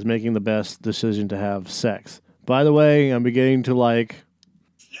as making the best decision to have sex. By the way, I'm beginning to like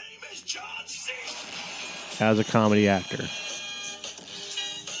as a comedy actor.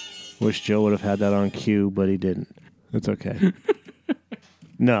 Wish Joe would have had that on cue, but he didn't. It's okay.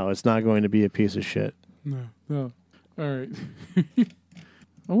 No, it's not going to be a piece of shit. No. All right.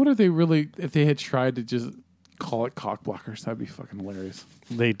 I wonder if they had tried to just call it Cock Blockers, that'd be fucking hilarious.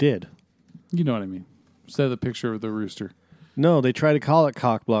 They did. You know what I mean. Instead of the picture of the rooster. No, they try to call it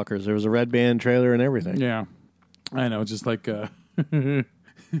Cock Blockers. There was a red band trailer and everything. Yeah, I know. Just like what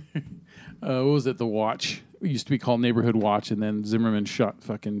was it? The Watch. It used to be called Neighborhood Watch, and then Zimmerman shot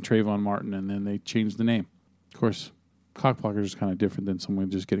fucking Trayvon Martin, and then they changed the name. Of course, Cock Blockers is kind of different than someone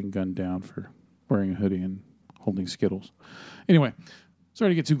just getting gunned down for wearing a hoodie and holding Skittles. Anyway,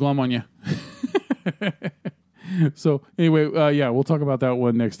 sorry to get too glum on you. So anyway, yeah, we'll talk about that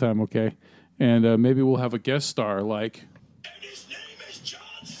one next time, okay? And maybe we'll have a guest star like. And his name is John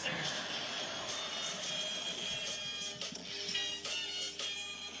Cena.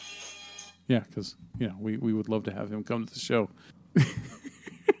 Yeah, because we would love to have him come to the show.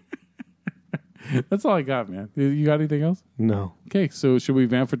 That's all I got, man. You got anything else? No. Okay, so should we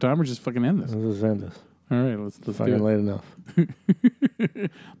vamp for time or just fucking end this? Let's just end this. All right, let's Fucking do it. late enough.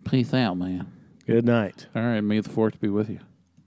 Peace out, man. Good night. All right, may the force be with you.